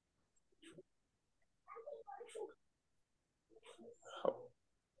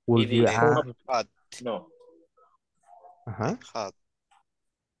 Will It you is add? Hot. no. Ajá. Hot.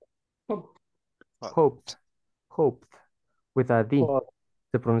 Hop, Hot. Hoped. Hoped. With a D. hop,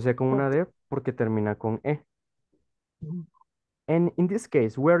 Se pronuncia con una hop. D porque termina con E. And in this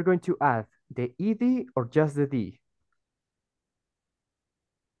case, we are going to add the ED or just the D.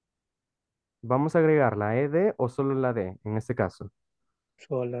 ¿Vamos a agregar la ED o solo la D en este caso?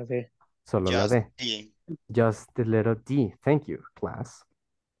 Sola de. Solo la Just D. D. Just the letter D. Thank you, class.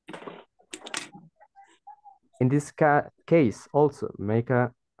 In this case, also make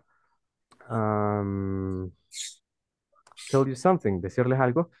a tell you something, decirles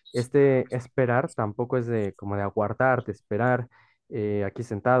algo. Este esperar tampoco es de como de aguardar, de esperar aquí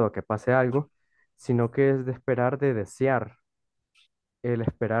sentado a que pase algo, sino que es de esperar, de desear. El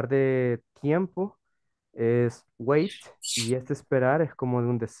esperar de tiempo es wait y este esperar es como de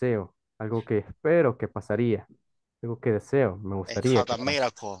un deseo, algo que espero que pasaría, algo que deseo, me I gustaría have que a pase.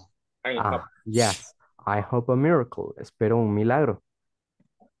 miracle. I hope. Ah, yes, I hope a miracle. Espero un milagro.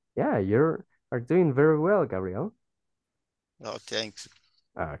 Yeah, are doing very well, Gabriel. Oh, thanks.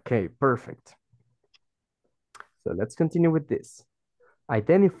 Okay, perfect. So let's continue with this.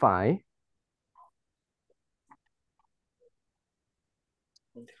 Identify.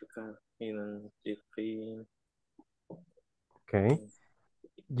 Identificar. Identify. Okay.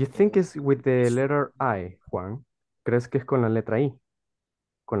 You think it's with the letter I, Juan? ¿Crees que es con la letra I?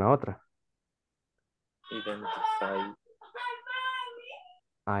 Con la otra. Identify.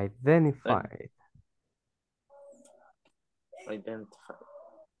 Identified. Identify.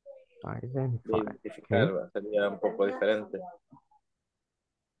 De Identified. identificar Okay. sería un poco diferente.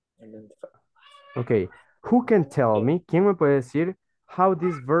 Identify. Okay. Who can tell me? ¿Quién me puede decir how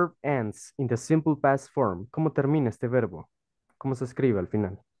this verb ends in the simple past form? ¿Cómo termina este verbo? ¿Cómo se escribe al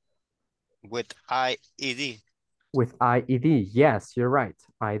final? With IED. With IED. Yes, you're right.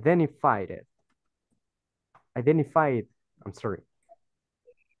 Identified it. Identified. I'm sorry.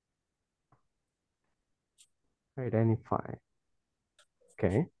 Identify.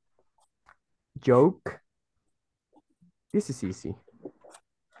 Okay. Joke. This is easy.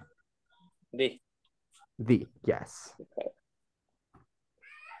 D. The, yes.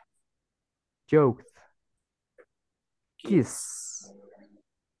 Joke. Kiss.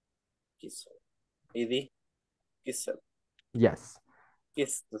 Kiss. ID. Kiss. Yes.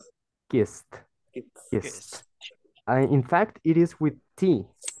 Kiss. Kissed. Kiss. Kissed. Yes. In fact, it is with T.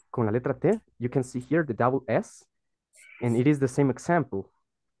 Con la letra T. You can see here the double S. And it is the same example.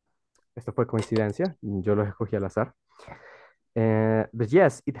 Esto fue coincidencia. Yo lo escogí al azar. But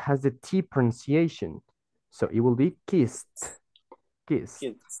yes, it has the T pronunciation. So it will be kissed. Kissed.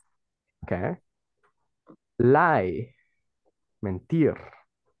 Kiss. Okay. Lie. Mentir.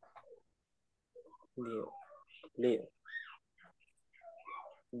 Lead. Lead.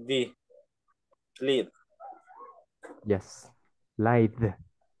 D. Lead. Yes. Lied.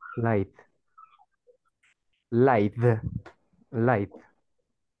 Lied. Lied. Lied.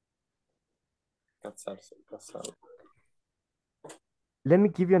 Casarse. Casado. Let me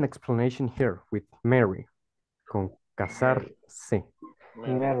give you an explanation here with marry. Con casarse.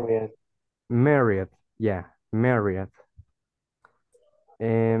 Married. Married. Yeah, married.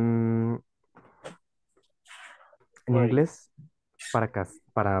 En inglés,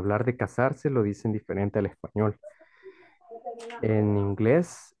 para hablar de casarse lo dicen diferente al español. En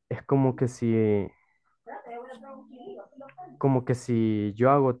inglés es como que si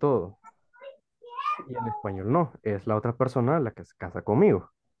yo hago todo. Y en español no, es la otra persona la que se casa conmigo,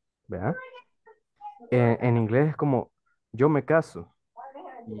 ¿verdad? En inglés es como yo me caso.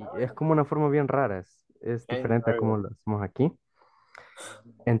 Y es como una forma bien rara, es I'm diferente a como married. lo hacemos aquí.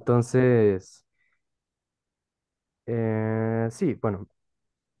 Entonces, sí, bueno,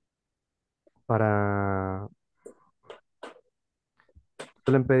 para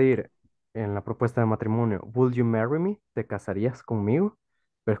suelen pedir en la propuesta de matrimonio, ¿Will you marry me? ¿Te casarías conmigo?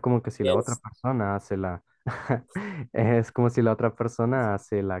 Pero es como que si la otra Yes. persona hace es como si la otra persona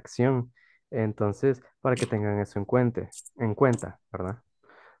hace la acción. Entonces, para que tengan eso en cuenta, ¿verdad?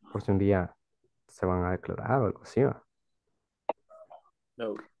 Por si un día se van a declarar o algo así, ¿va?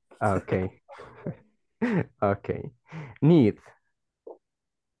 No. Ok. Ok. Need.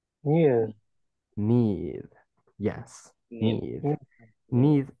 Need. Need. Yes. Need. Need.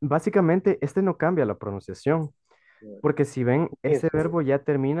 Need. Básicamente, este no cambia la pronunciación. Porque si ven, ese Need. verbo ya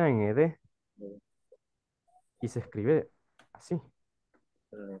termina en ed. y se escribe así.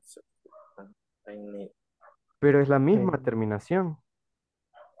 I need. Pero es la misma terminación.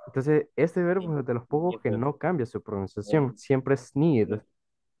 Entonces, este verbo es de los pocos que Need. no cambia su pronunciación. Siempre es need.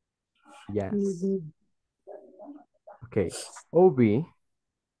 Yes. Ok. OB.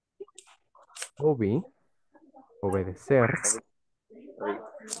 OB. Obedecer.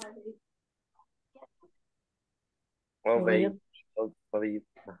 Obey. Obey.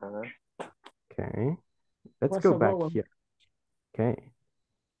 Okay. Let's What's go a back vowel? here. Okay.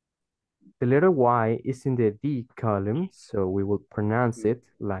 The letter Y is in the D column, so we will pronounce it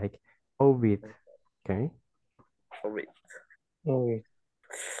like ovid. Okay. Obey. Okay.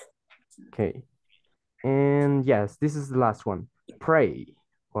 Okay. And yes, this is the last one. Pray.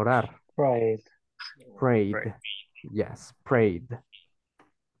 Orar. Right. Prayed. Pray. Yes, prayed.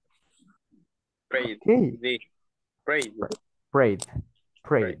 Prayed. Okay. Prayed. Prayed.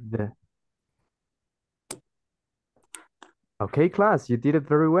 Prayed. Okay, class, you did it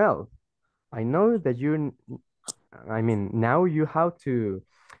very well. I know that now you how to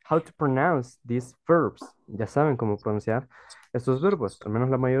pronounce these verbs. Ya saben cómo pronunciar estos verbos, al menos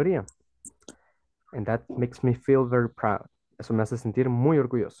la mayoría. And that makes me feel very proud. Eso me hace sentir muy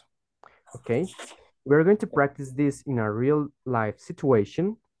orgulloso. Okay, we're going to practice this in a real life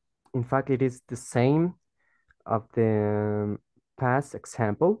situation. In fact, it is the same of the past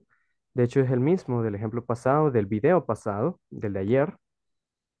example. De hecho, es el mismo del ejemplo pasado, del video pasado, del de ayer.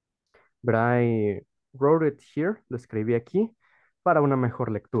 But I wrote it here, lo escribí aquí, para una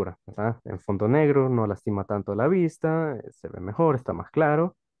mejor lectura, ¿verdad? En fondo negro, no lastima tanto la vista, se ve mejor, está más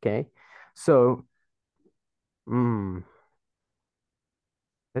claro. Okay, so,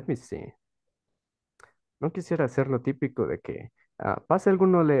 let me see. No quisiera hacer lo típico de que pase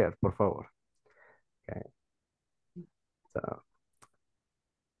alguno a leer, por favor. Okay. So,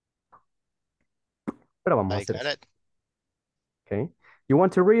 pero vamos a I hacer got eso. it. Okay. You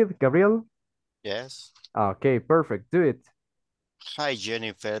want to read, Gabriel? Yes. Okay, perfect. Do it. Hi,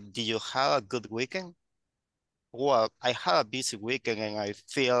 Jennifer. Did you have a good weekend? Well, I had a busy weekend and I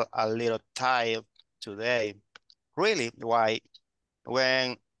feel a little tired today. Really? Why?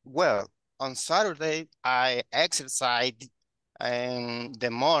 Well, on Saturday, I exercised in the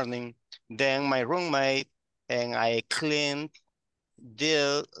morning, then my roommate and I cleaned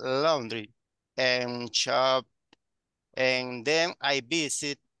the laundry and shop, and then I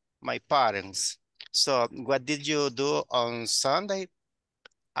visit my parents. So what did you do on Sunday?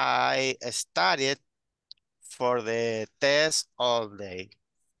 I studied for the test all day.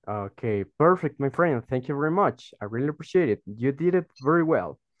 Okay, perfect, my friend. Thank you very much. I really appreciate it. You did it very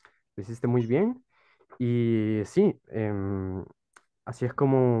well. Lo hiciste muy bien. Y sí, así es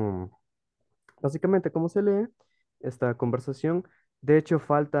como, básicamente, como se lee esta conversación. De hecho,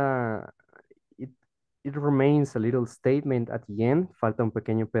 it, it remains a little statement at the end. Falta un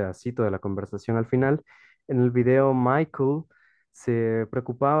pequeño pedacito de la conversación al final. En el video, Michael se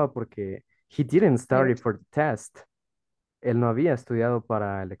preocupaba porque he didn't study for the test. Él no había estudiado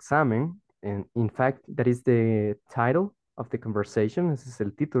para el examen. And in fact, that is the title of the conversation. Ese es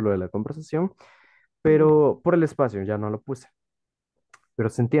el título de la conversación. Pero por el espacio ya no lo puse. Pero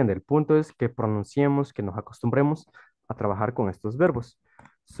se entiende, el punto es que pronunciemos, que nos acostumbremos a trabajar con estos verbos.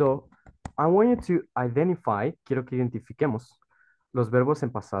 So, I want you to identify, quiero que identifiquemos los verbos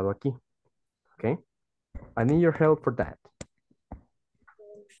en pasado aquí. Okay? I need your help for that.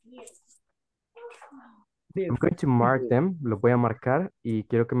 I'm going to mark them, los voy a marcar y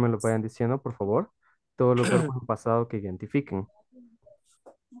quiero que me lo vayan diciendo, por favor, todos los verbos en pasado que identifiquen.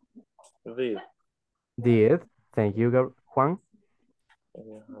 Did. Did, thank you, Juan.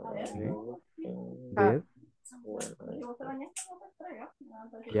 Okay. Did.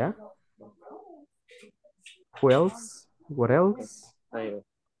 Yeah. Who else? What else?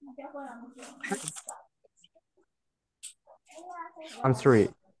 I'm sorry.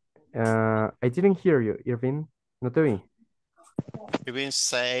 I didn't hear you, Irvin. No te vi. Irvin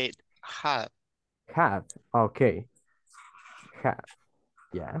said had. Had. Okay. Had.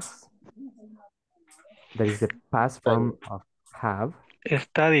 Yes. That is the past form of have.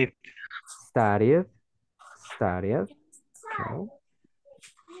 Studied. Studied. Studied. Okay.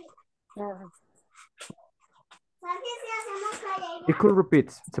 You could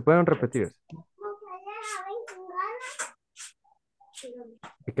repeat. Se pueden repetir.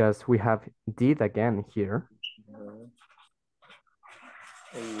 Because we have did again here.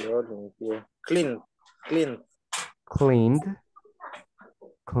 Clean. Clean. Cleaned.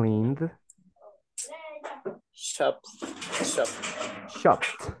 Cleaned. Shopped. Shopped.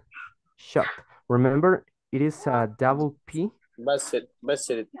 Shopped. Shopped. Remember, it is a double P.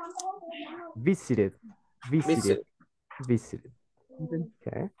 Visited. Visited. Visited. Visit. Visited.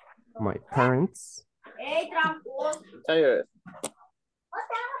 Okay. My parents. Tired.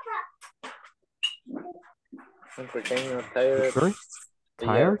 Un pequeño tired. Sorry? Yeah,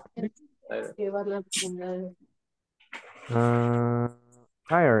 Tired? tired.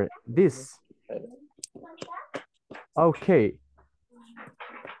 Tired. This. Ok.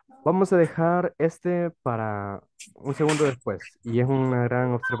 Vamos a dejar este para un segundo después. Y es una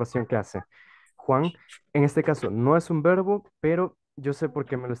gran observación que hace Juan. En este caso no es un verbo, pero yo sé por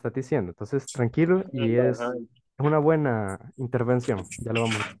qué me lo está diciendo. Entonces, tranquilo y Ajá. es una buena intervención. Ya lo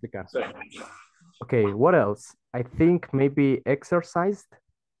vamos a explicar. Sí. Okay, what else? I think maybe exercised.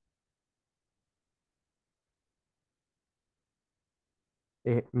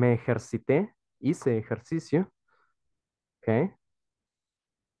 Me ejercité, hice ejercicio. Okay.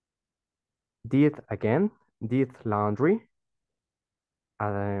 Did again, did laundry.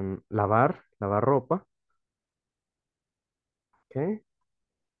 Lavar ropa. Okay.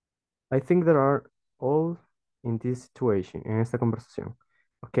 I think there are all in this situation, en esta conversación.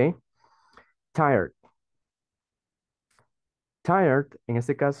 Okay. Tired. Tired, en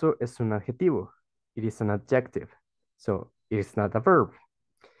este caso, es un adjetivo. It is an adjective. So, it is not a verb.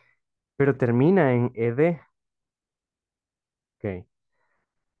 Pero termina en ed. Okay.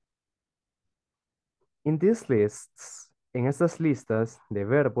 In these lists, en estas listas de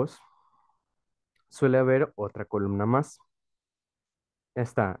verbos, suele haber otra columna más.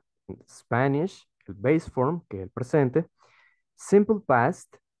 Está Spanish, el base form, que es el presente, simple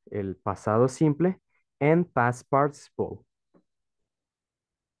past, el pasado simple, and past participle.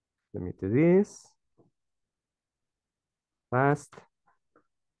 Let me do this. Past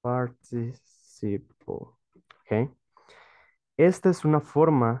participle. Okay. Esta es una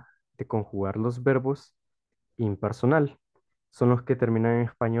forma de conjugar los verbos impersonal. Son los que terminan en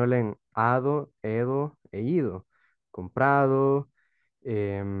español en ado, edo e ido. Comprado,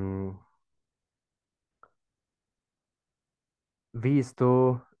 em,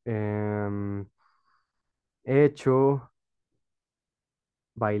 visto, hecho,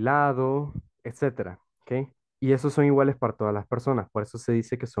 bailado, etcétera. ¿Ok? Y esos son iguales para todas las personas, por eso se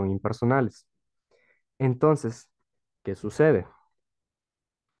dice que son impersonales. Entonces, ¿qué sucede?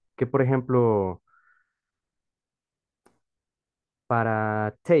 Que, por ejemplo,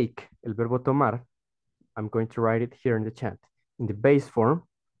 para take, el verbo tomar, I'm going to write it here in the chat. In the base form,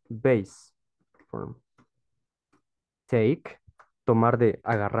 take, tomar de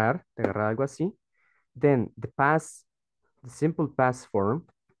agarrar algo así. Then the simple past form,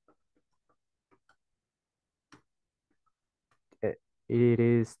 it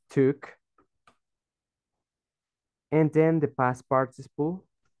is took. And then the past participle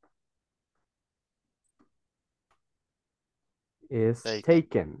is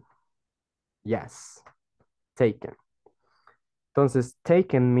taken. Yes, taken. Entonces,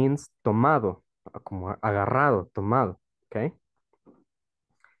 taken means tomado, como agarrado, tomado, ¿ok?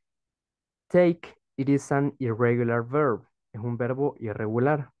 Take, it is an irregular verb. Es un verbo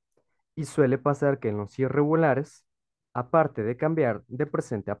irregular. Y suele pasar que en los irregulares, aparte de cambiar de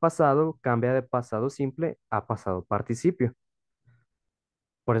presente a pasado, cambia de pasado simple a pasado participio.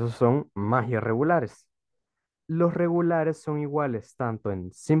 Por eso son más irregulares. Los regulares son iguales tanto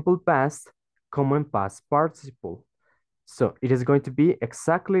en simple past como en past participle. So it is going to be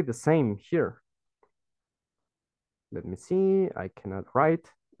exactly the same here. Let me see. I cannot write.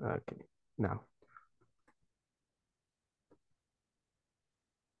 Okay, now.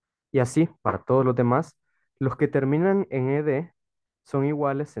 Y así, para todos los demás, los que terminan en ed son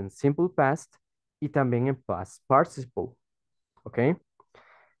iguales en simple past y también en past participle. ¿Ok?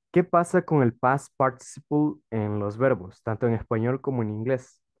 ¿Qué pasa con el past participle en los verbos, tanto en español como en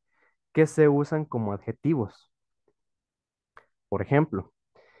inglés? Que se usan como adjetivos. Por ejemplo,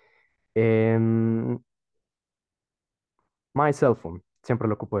 en my cell phone, siempre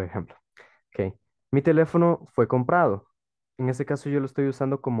lo ocupo de ejemplo. Ok, mi teléfono fue comprado. En ese caso yo lo estoy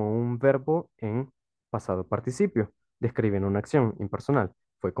usando como un verbo en pasado participio, describiendo una acción impersonal.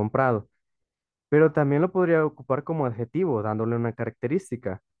 Fue comprado. Pero también lo podría ocupar como adjetivo, dándole una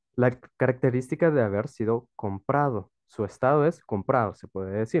característica. La característica de haber sido comprado. Su estado es comprado, se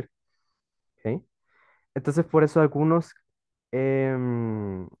puede decir. ¿Ok? Entonces, por eso algunos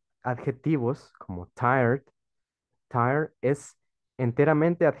em, adjetivos como tired, tired es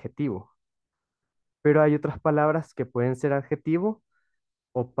enteramente adjetivo. Pero hay otras palabras que pueden ser adjetivo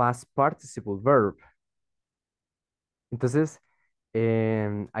o past participle verb. Entonces,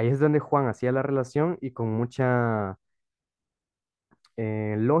 ahí es donde Juan hacía la relación y con mucha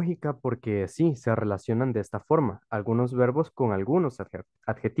lógica porque sí, se relacionan de esta forma, algunos verbos con algunos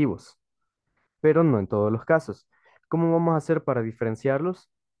adjetivos. pero no en todos los casos. ¿Cómo vamos a hacer para diferenciarlos?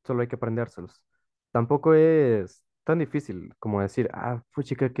 Solo hay que aprendérselos. Tampoco es tan difícil como decir, ah,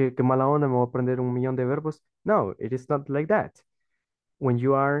 puchica, qué mala onda, me voy a aprender 1 millón de verbos. No, it is not like that. When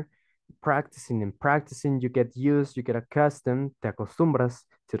you are practicing and practicing, you get used, you get accustomed, te acostumbras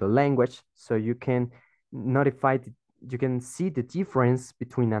to the language, so you can you can see the difference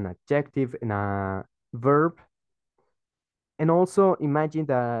between an adjective and a verb. And also imagine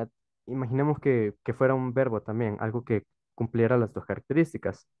that, imaginemos que fuera un verbo también, algo que cumpliera las dos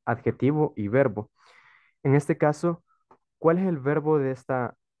características, adjetivo y verbo. En este caso, ¿cuál es el verbo de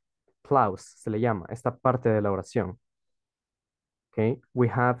esta clause? Se le llama, esta parte de la oración. Okay, we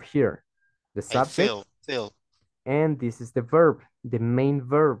have here the I subject, feel. and this is the verb, the main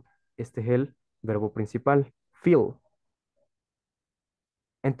verb. Este es el verbo principal, feel.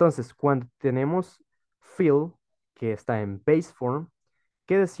 Entonces, cuando tenemos feel, que está en base form,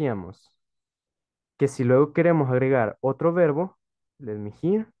 ¿qué decíamos? Que si luego queremos agregar otro verbo, let me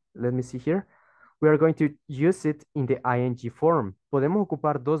see here, we are going to use it in the ing form. Podemos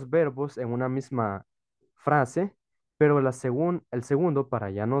ocupar dos verbos en una misma frase, pero el segundo, para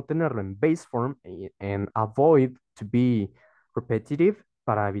ya no tenerlo en base form and avoid to be repetitive,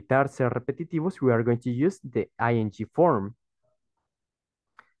 para evitar ser repetitivos, we are going to use the ing form.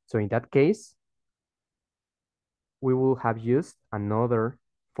 So in that case, we will have used another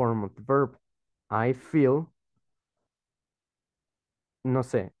form of the verb. I feel, no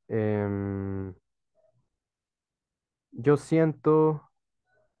sé, yo siento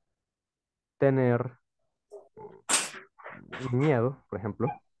tener miedo, por ejemplo.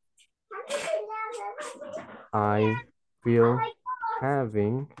 I feel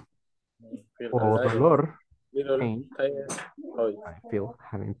having, o dolor, pain. I feel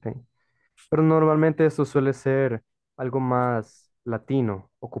having pain. Pero normalmente eso suele ser algo más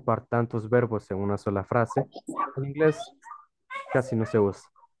latino, ocupar tantos verbos en una sola frase. En inglés casi no se usa,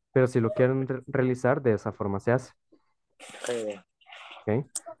 pero si lo quieren realizar, de esa forma se hace. Okay.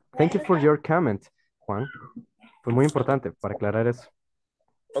 Thank you for your comment, Juan. Fue muy importante para aclarar eso.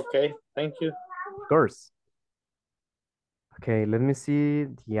 Okay, thank you. Of course. Okay, let me see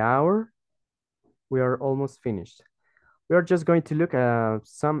the hour. We are almost finished. We are just going to look at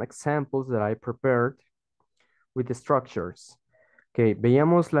some examples that I prepared with the structures. Okay,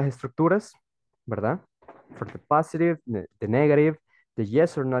 veíamos las estructuras, ¿verdad? For the positive, the negative, the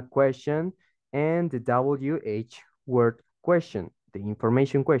yes or not question, and the WH word question, the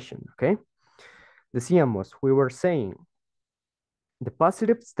information question, okay? Decíamos, we were saying, the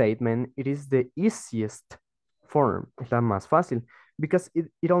positive statement, it is the easiest form, es la más fácil, because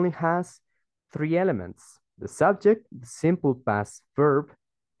it only has 3 elements, the subject, the simple past verb,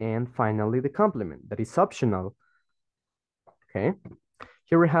 and finally the complement, that is optional. Okay,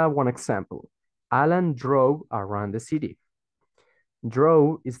 here we have one example. Alan drove around the city.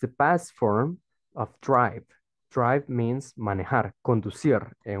 Drove is the past form of drive. Drive means manejar,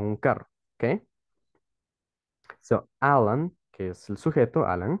 conducir en un carro, okay? So Alan, que es el sujeto,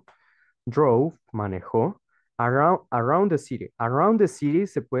 Alan, drove, manejó, around the city. Around the city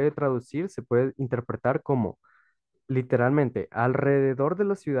se puede traducir, se puede interpretar como literalmente alrededor de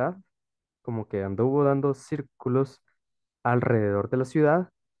la ciudad, como que anduvo dando círculos alrededor de la ciudad,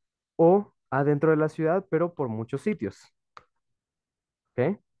 o adentro de la ciudad, pero por muchos sitios.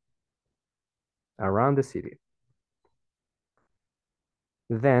 Okay? Around the city.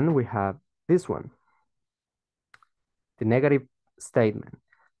 Then we have this one. The negative statement.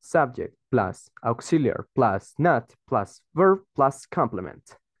 Subject plus auxiliary plus not plus verb plus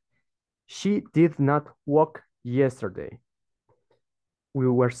complement. She did not walk yesterday. We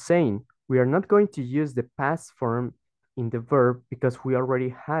were saying we are not going to use the past form in the verb because we already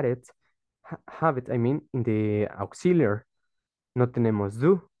had it, I mean, in the auxiliary. No tenemos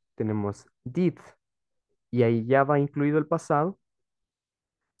do, tenemos did. Y ahí ya va incluido el pasado.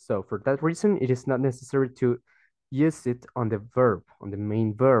 So for that reason, it is not necessary to use it on the verb, on the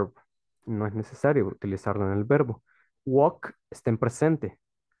main verb. No es necesario utilizarlo en el verbo. Walk está en presente,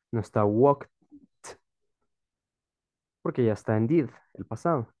 no está walked, porque ya está en did, el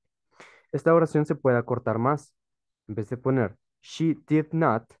pasado. Esta oración se puede acortar más. En vez de poner she did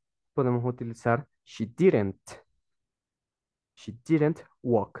not, podemos utilizar she didn't. She didn't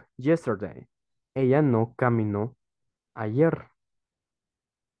walk yesterday. Ella no caminó ayer.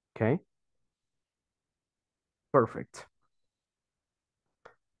 Okay? Perfect.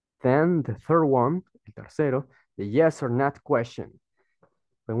 Then the third one, el tercero, the yes or not question.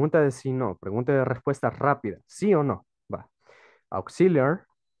 Pregunta de sí, no. Pregunta de respuesta rápida. ¿Sí o no? Va. Auxiliar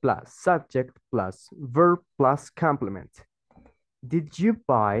plus subject plus verb plus complement. Did you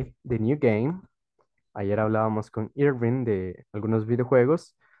buy the new game? Ayer hablábamos con Irving de algunos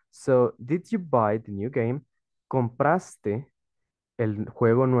videojuegos. So, did you buy the new game? ¿Compraste el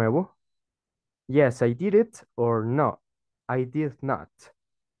juego nuevo? Yes, I did it, or no, I did not.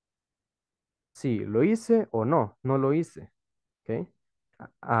 Sí, lo hice o no, no lo hice. ¿Ok?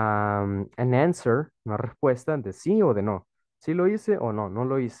 An answer, una respuesta de sí o de no. Sí lo hice o no, no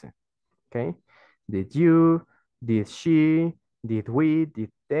lo hice. ¿Ok? Did you, did she, did we,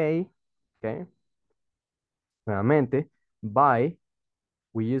 did they. ¿Ok? Nuevamente, buy,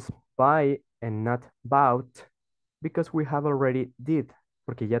 we use buy and not bought because we have already did,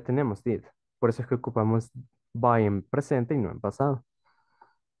 porque ya tenemos did. Por eso es que ocupamos buy en presente y no en pasado.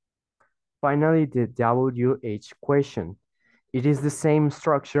 Finally, the WH question. It is the same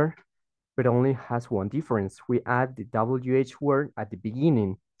structure, but only has one difference. We add the WH word at the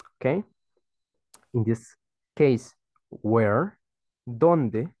beginning, okay? In this case, where,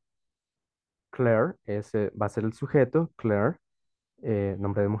 donde, Claire, va a ser el sujeto, Claire,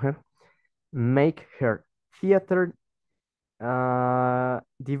 nombre de mujer, make her theater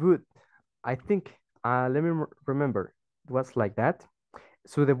debut. I think, let me remember, it was like that.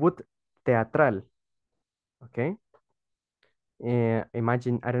 Su debut teatral, okay?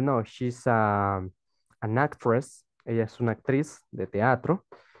 Imagine, I don't know, she's an actress, ella es una actriz de teatro.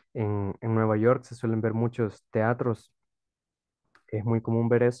 En Nueva York se suelen ver muchos teatros, es muy común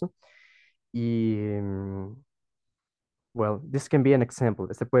ver eso. Y, well, this can be an example.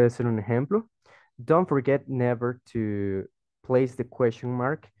 Este puede ser un ejemplo. Don't forget never to place the question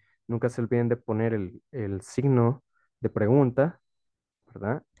mark. Nunca se olviden de poner el signo de pregunta,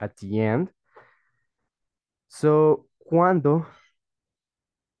 ¿verdad? At the end. So, cuando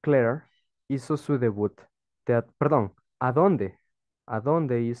Claire hizo su debut. Perdón, ¿a dónde? ¿A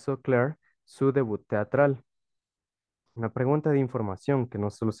dónde hizo Claire su debut teatral? Una pregunta de información que no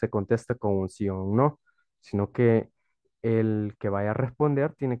solo se contesta con un sí o un no, sino que el que vaya a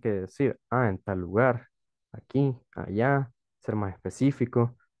responder tiene que decir, en tal lugar, aquí, allá, ser más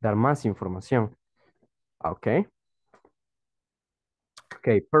específico, dar más información. Ok. Ok,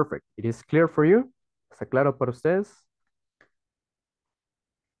 perfect. It is clear for you. ¿Está claro para ustedes?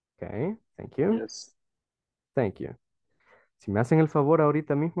 Ok, thank you. Yes. Thank you. Si me hacen el favor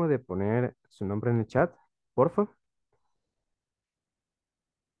ahorita mismo de poner su nombre en el chat, porfa.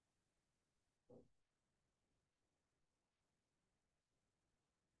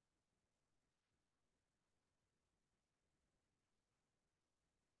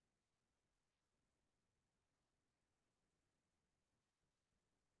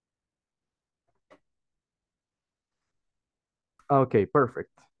 Ok,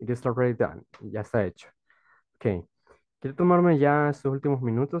 perfect. It is already done. Ya está hecho. Ok. Quiero tomarme ya estos últimos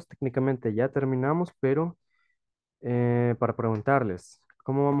minutos. Técnicamente ya terminamos, pero para preguntarles,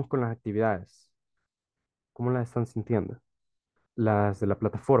 ¿cómo vamos con las actividades? ¿Cómo las están sintiendo? Las de la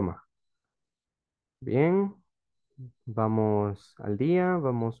plataforma. Bien. Vamos al día,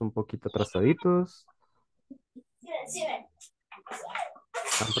 vamos un poquito atrasaditos.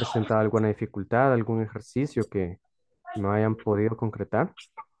 ¿Han presentado alguna dificultad, algún ejercicio que no hayan podido concretar?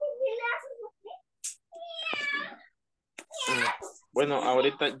 Bueno,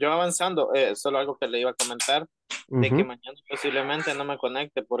 ahorita yo avanzando, solo algo que le iba a comentar, de que Ujú, mañana posiblemente no me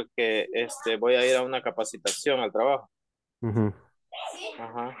conecte porque voy a ir a una capacitación al trabajo. ujú.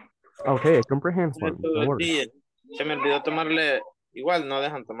 Ajá. Okay, I comprehend, Entonces, Juan. todo Don't el worry. día. Se me olvidó tomarle, igual no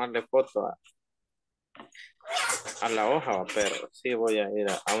dejan tomarle foto a la hoja, va, pero sí voy a ir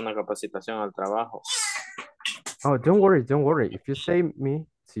a una capacitación al trabajo. Oh, don't worry, don't worry. If you say me,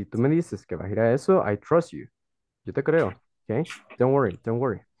 si tú me dices que vas a ir a eso, I trust you. Yo te creo, okay? Don't worry, don't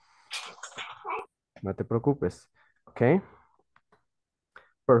worry. No te preocupes, okay?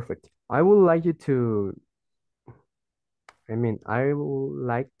 Perfect. I would like you to, I would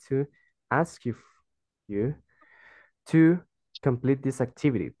like to ask you to complete this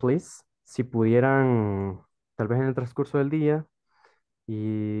activity, please. Si pudieran, tal vez en el transcurso del día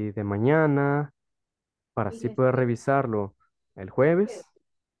y de mañana, para así poder revisarlo el jueves,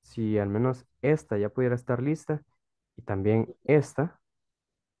 si al menos esta ya pudiera estar lista y también esta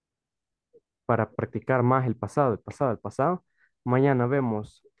para practicar más el pasado, el pasado, el pasado. Mañana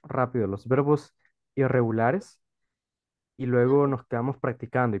vemos rápido los verbos irregulares y luego nos quedamos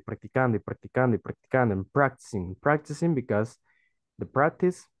practicando y practicando y practicando y practicando and practicing, practicing because the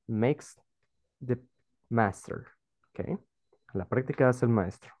practice makes the master, ¿ok? La práctica hace el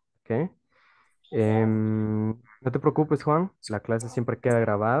maestro, ¿ok? No te preocupes, Juan, la clase siempre queda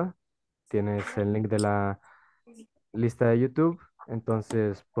grabada. Tienes el link de la lista de YouTube,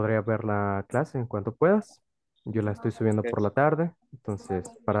 entonces podrías ver la clase en cuanto puedas. Yo la estoy subiendo por la tarde, entonces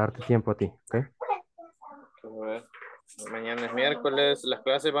para darte tiempo a ti, ¿ok? ver. Mañana es miércoles, las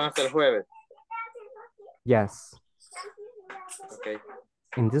clases van hasta el jueves. Yes. Okay.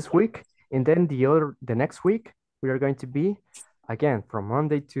 In this week, and then the next week, we are going to be again from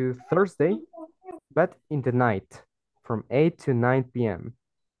Monday to Thursday, but in the night from 8 to 9 p.m.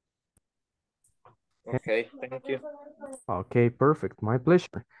 Okay, thank you. Okay, perfect. My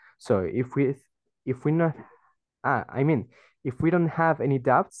pleasure. So if we not if we don't have any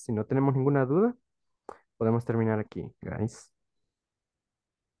doubts, si no tenemos ninguna duda, podemos terminar aquí, guys.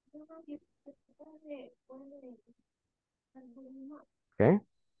 Okay.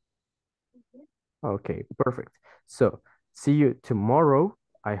 Okay, perfect. So see you tomorrow.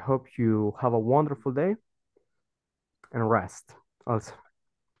 I hope you have a wonderful day and rest also.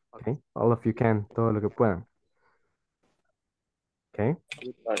 Okay, all of you can, todo lo que puedan. Okay,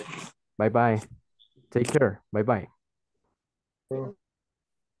 bye bye. Take care. Bye bye.